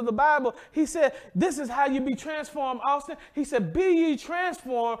pages of the Bible. He said, this is how you be transformed, Austin. He said, be ye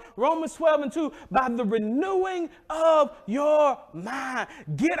transformed, Romans 12:2, by the renewing of your mind.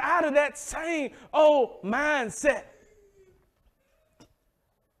 Get out of that same old mindset.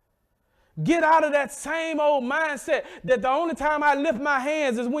 Get out of that same old mindset that the only time I lift my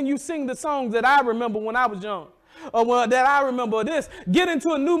hands is when you sing the songs that I remember when I was young. Or that I remember this. Get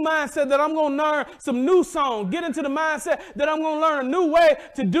into a new mindset that I'm going to learn some new songs. Get into the mindset that I'm going to learn a new way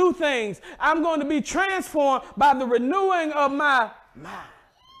to do things. I'm going to be transformed by the renewing of my mind.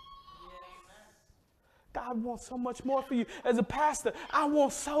 God wants so much more for you. As a pastor, I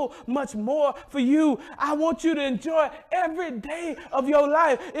want so much more for you. I want you to enjoy every day of your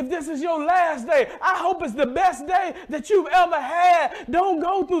life. If this is your last day, I hope it's the best day that you've ever had. Don't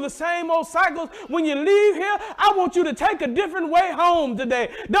go through the same old cycles. When you leave here, I want you to take a different way home today.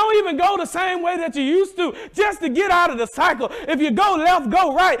 Don't even go the same way that you used to, just to get out of the cycle. If you go left,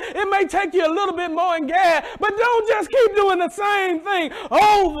 go right. It may take you a little bit more in gas, but don't just keep doing the same thing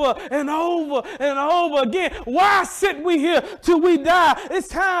over and over and over again. Why sit we here till we die? It's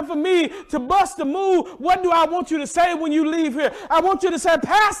time for me to bust a move. What do I want you to say when you leave here? I want you to say,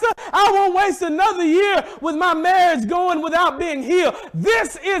 Pastor, I won't waste another year with my marriage going without being healed.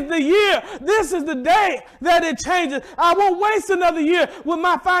 This is the year. This is the day that it changes. I won't waste another year with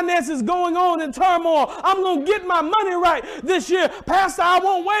my finances going on in turmoil. I'm going to get my money right this year. Pastor, I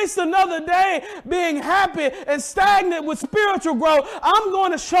won't waste another day being happy and stagnant with spiritual growth. I'm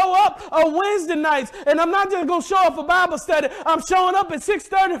going to show up on Wednesday nights And I'm not just going to show up for Bible study. I'm showing up at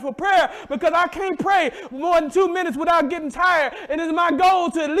 6:30 for prayer because I can't pray more than 2 minutes without getting tired. And it's my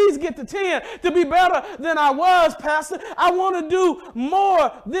goal to at least get to 10 to be better than I was, Pastor. I want to do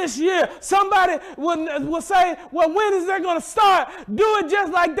more this year. Somebody will say, well, when is they going to start? Do it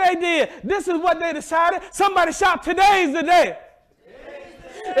just like they did. This is what they decided. Somebody shout, today's the day.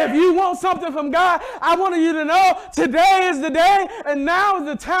 If you want something from God, I want you to know today is the day and now is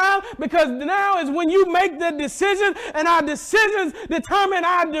the time, because now is when you make the decision, and our decisions determine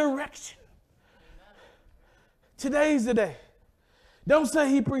our direction. Today's the day. Don't say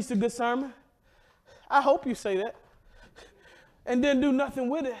he preached a good sermon. I hope you say that. And then do nothing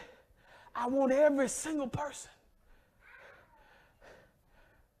with it. I want every single person.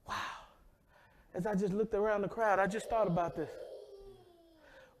 Wow. As I just looked around the crowd, I just thought about this.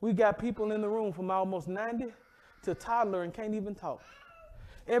 We got people in the room from almost 90 to toddler and can't even talk.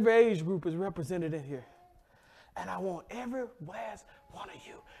 Every age group is represented in here. And I want every last one of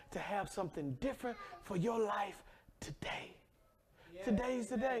you to have something different for your life today. Yeah. Today's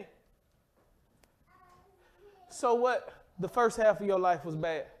the day. So what? The first half of your life was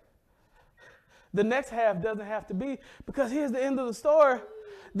bad. The next half doesn't have to be, because here's the end of the story.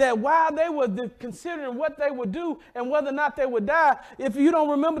 That while they were considering what they would do and whether or not they would die, if you don't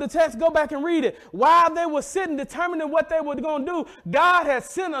remember the text, go back and read it. While they were sitting determining what they were going to do, God had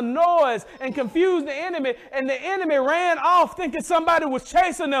sent a noise and confused the enemy, and the enemy ran off thinking somebody was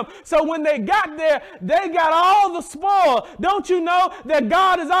chasing them. So when they got there, they got all the spoil. Don't you know that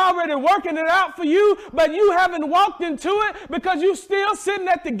God is already working it out for you, but you haven't walked into it because you're still sitting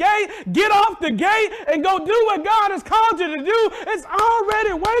at the gate? Get off the gate and go do what God has called you to do. It's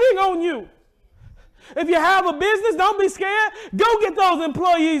already waiting on you. If you have a business, don't be scared. Go get those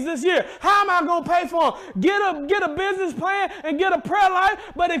employees this year. How am I going to pay for them? Get a business plan and get a prayer life,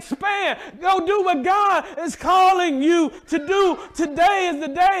 but expand. Go do what God is calling you to do. Today is the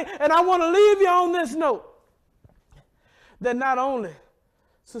day, and I want to leave you on this note. That not only,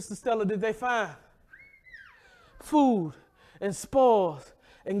 Sister Stella, did they find food and spoils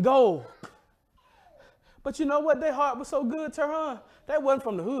and gold, but you know what? Their heart was so good, Terhan. That wasn't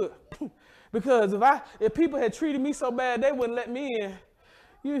from the hood. Because if people had treated me so bad, they wouldn't let me in.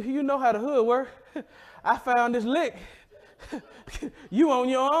 You know how the hood work. I found this lick. You on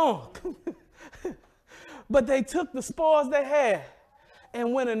your own. But they took the spoils they had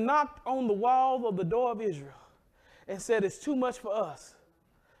and went and knocked on the walls of the door of Israel and said, it's too much for us.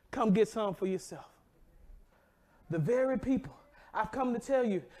 Come get some for yourself. The very people. I've come to tell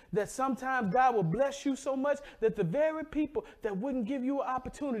you that sometimes God will bless you so much that the very people that wouldn't give you an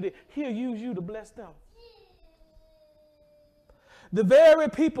opportunity, he'll use you to bless them. The very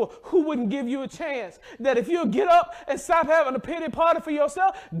people who wouldn't give you a chance, that if you'll get up and stop having a pity party for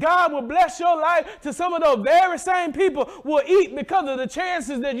yourself, God will bless your life to some of those very same people will eat because of the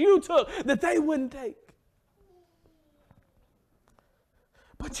chances that you took that they wouldn't take.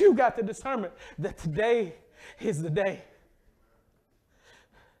 But you got the discernment that today is the day.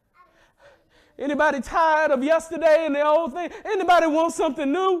 Anybody tired of yesterday and the old thing? Anybody want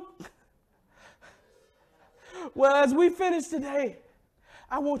something new? Well, as we finish today,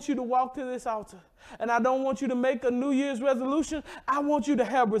 I want you to walk to this altar. And I don't want you to make a New Year's resolution. I want you to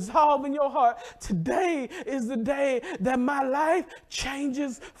have resolve in your heart. Today is the day that my life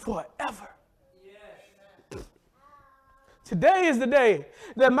changes forever. Today is the day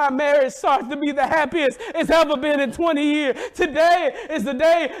that my marriage starts to be the happiest it's ever been in 20 years. Today is the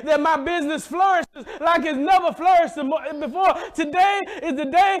day that my business flourishes like it's never flourished before. Today is the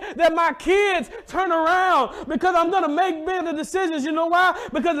day that my kids turn around because I'm going to make better decisions. You know why?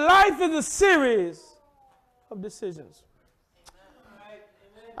 Because life is a series of decisions.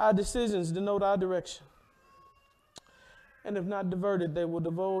 Our decisions denote our direction. And if not diverted, they will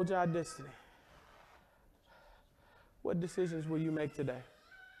divulge our destiny. What decisions will you make today?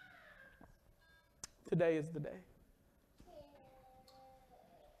 Today is the day.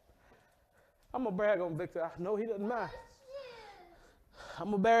 I'm going to brag on Victor. I know he doesn't mind. I'm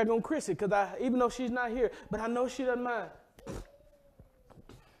going to brag on Chrissy because even though she's not here, but I know she doesn't mind.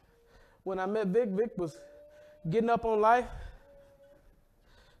 When I met Vic, Vic was getting up on life.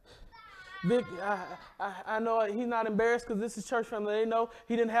 Vic, I know he's not embarrassed because this is church family. They know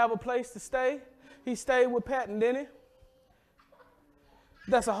he didn't have a place to stay. He stayed with Pat and Denny.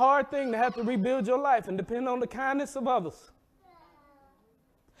 That's a hard thing to have to rebuild your life and depend on the kindness of others.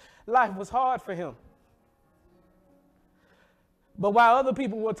 Life was hard for him. But while other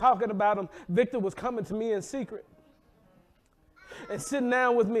people were talking about him, Victor was coming to me in secret and sitting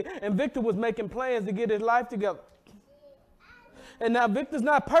down with me. And Victor was making plans to get his life together. And now Victor's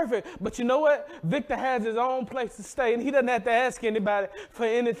not perfect, but you know what? Victor has his own place to stay, and he doesn't have to ask anybody for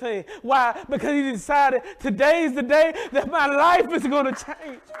anything. Why? Because he decided today's the day that my life is going to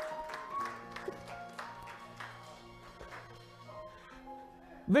change.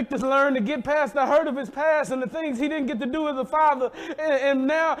 Victor's learned to get past the hurt of his past and the things he didn't get to do as a father. And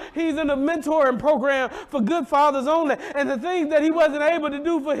now he's in a mentoring program for good fathers only. And the things that he wasn't able to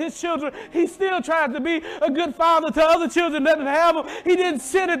do for his children, he still tries to be a good father to other children that didn't have them. He didn't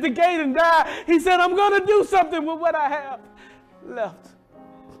sit at the gate and die. He said, I'm going to do something with what I have left.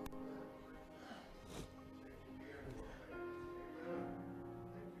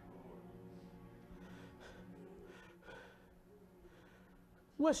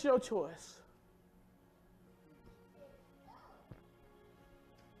 What's your choice?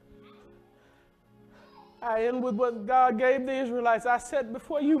 I end with what God gave the Israelites. I set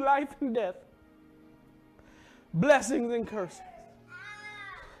before you life and death, blessings and cursings.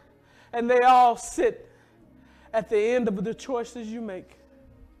 And they all sit at the end of the choices you make.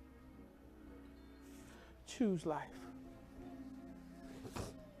 Choose life.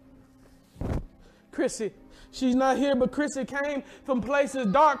 Chrissy. She's not here, but Chrissy came from places,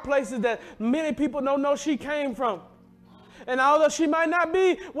 dark places that many people don't know she came from. And although she might not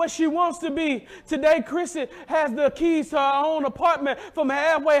be what she wants to be, today Chrissy has the keys to her own apartment, from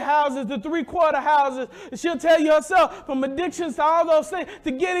halfway houses to three-quarter houses. And she'll tell you herself, from addictions to all those things, to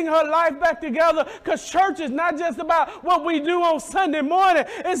getting her life back together. Because church is not just about what we do on Sunday morning.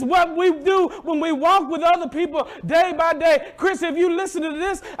 It's what we do when we walk with other people day by day. Chrissy, if you listen to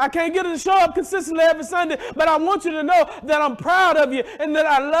this, I can't get her to show up consistently every Sunday, but I want you to know that I'm proud of you and that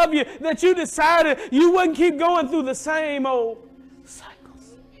I love you, that you decided you wouldn't keep going through the same old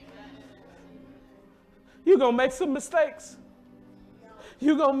cycles. You're going to make some mistakes.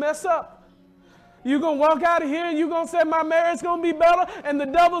 You're going to mess up. You're going to walk out of here and you're going to say, my marriage's going to be better, and the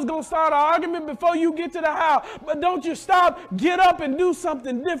devil's going to start an argument before you get to the house. But don't you stop. Get up and do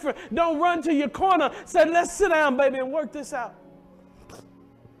something different. Don't run to your corner. Say, let's sit down, baby, and work this out.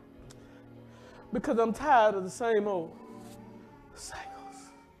 Because I'm tired of the same old cycles.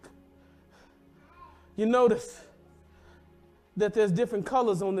 You notice that there's different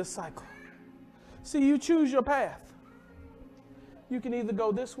colors on this cycle. See, you choose your path. You can either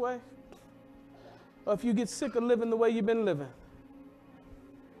go this way, or if you get sick of living the way you've been living,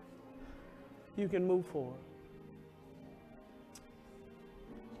 you can move forward.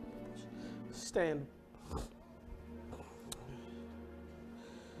 Stand.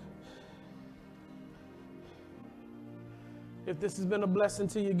 If this has been a blessing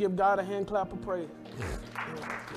to you, give God a hand clap of praise.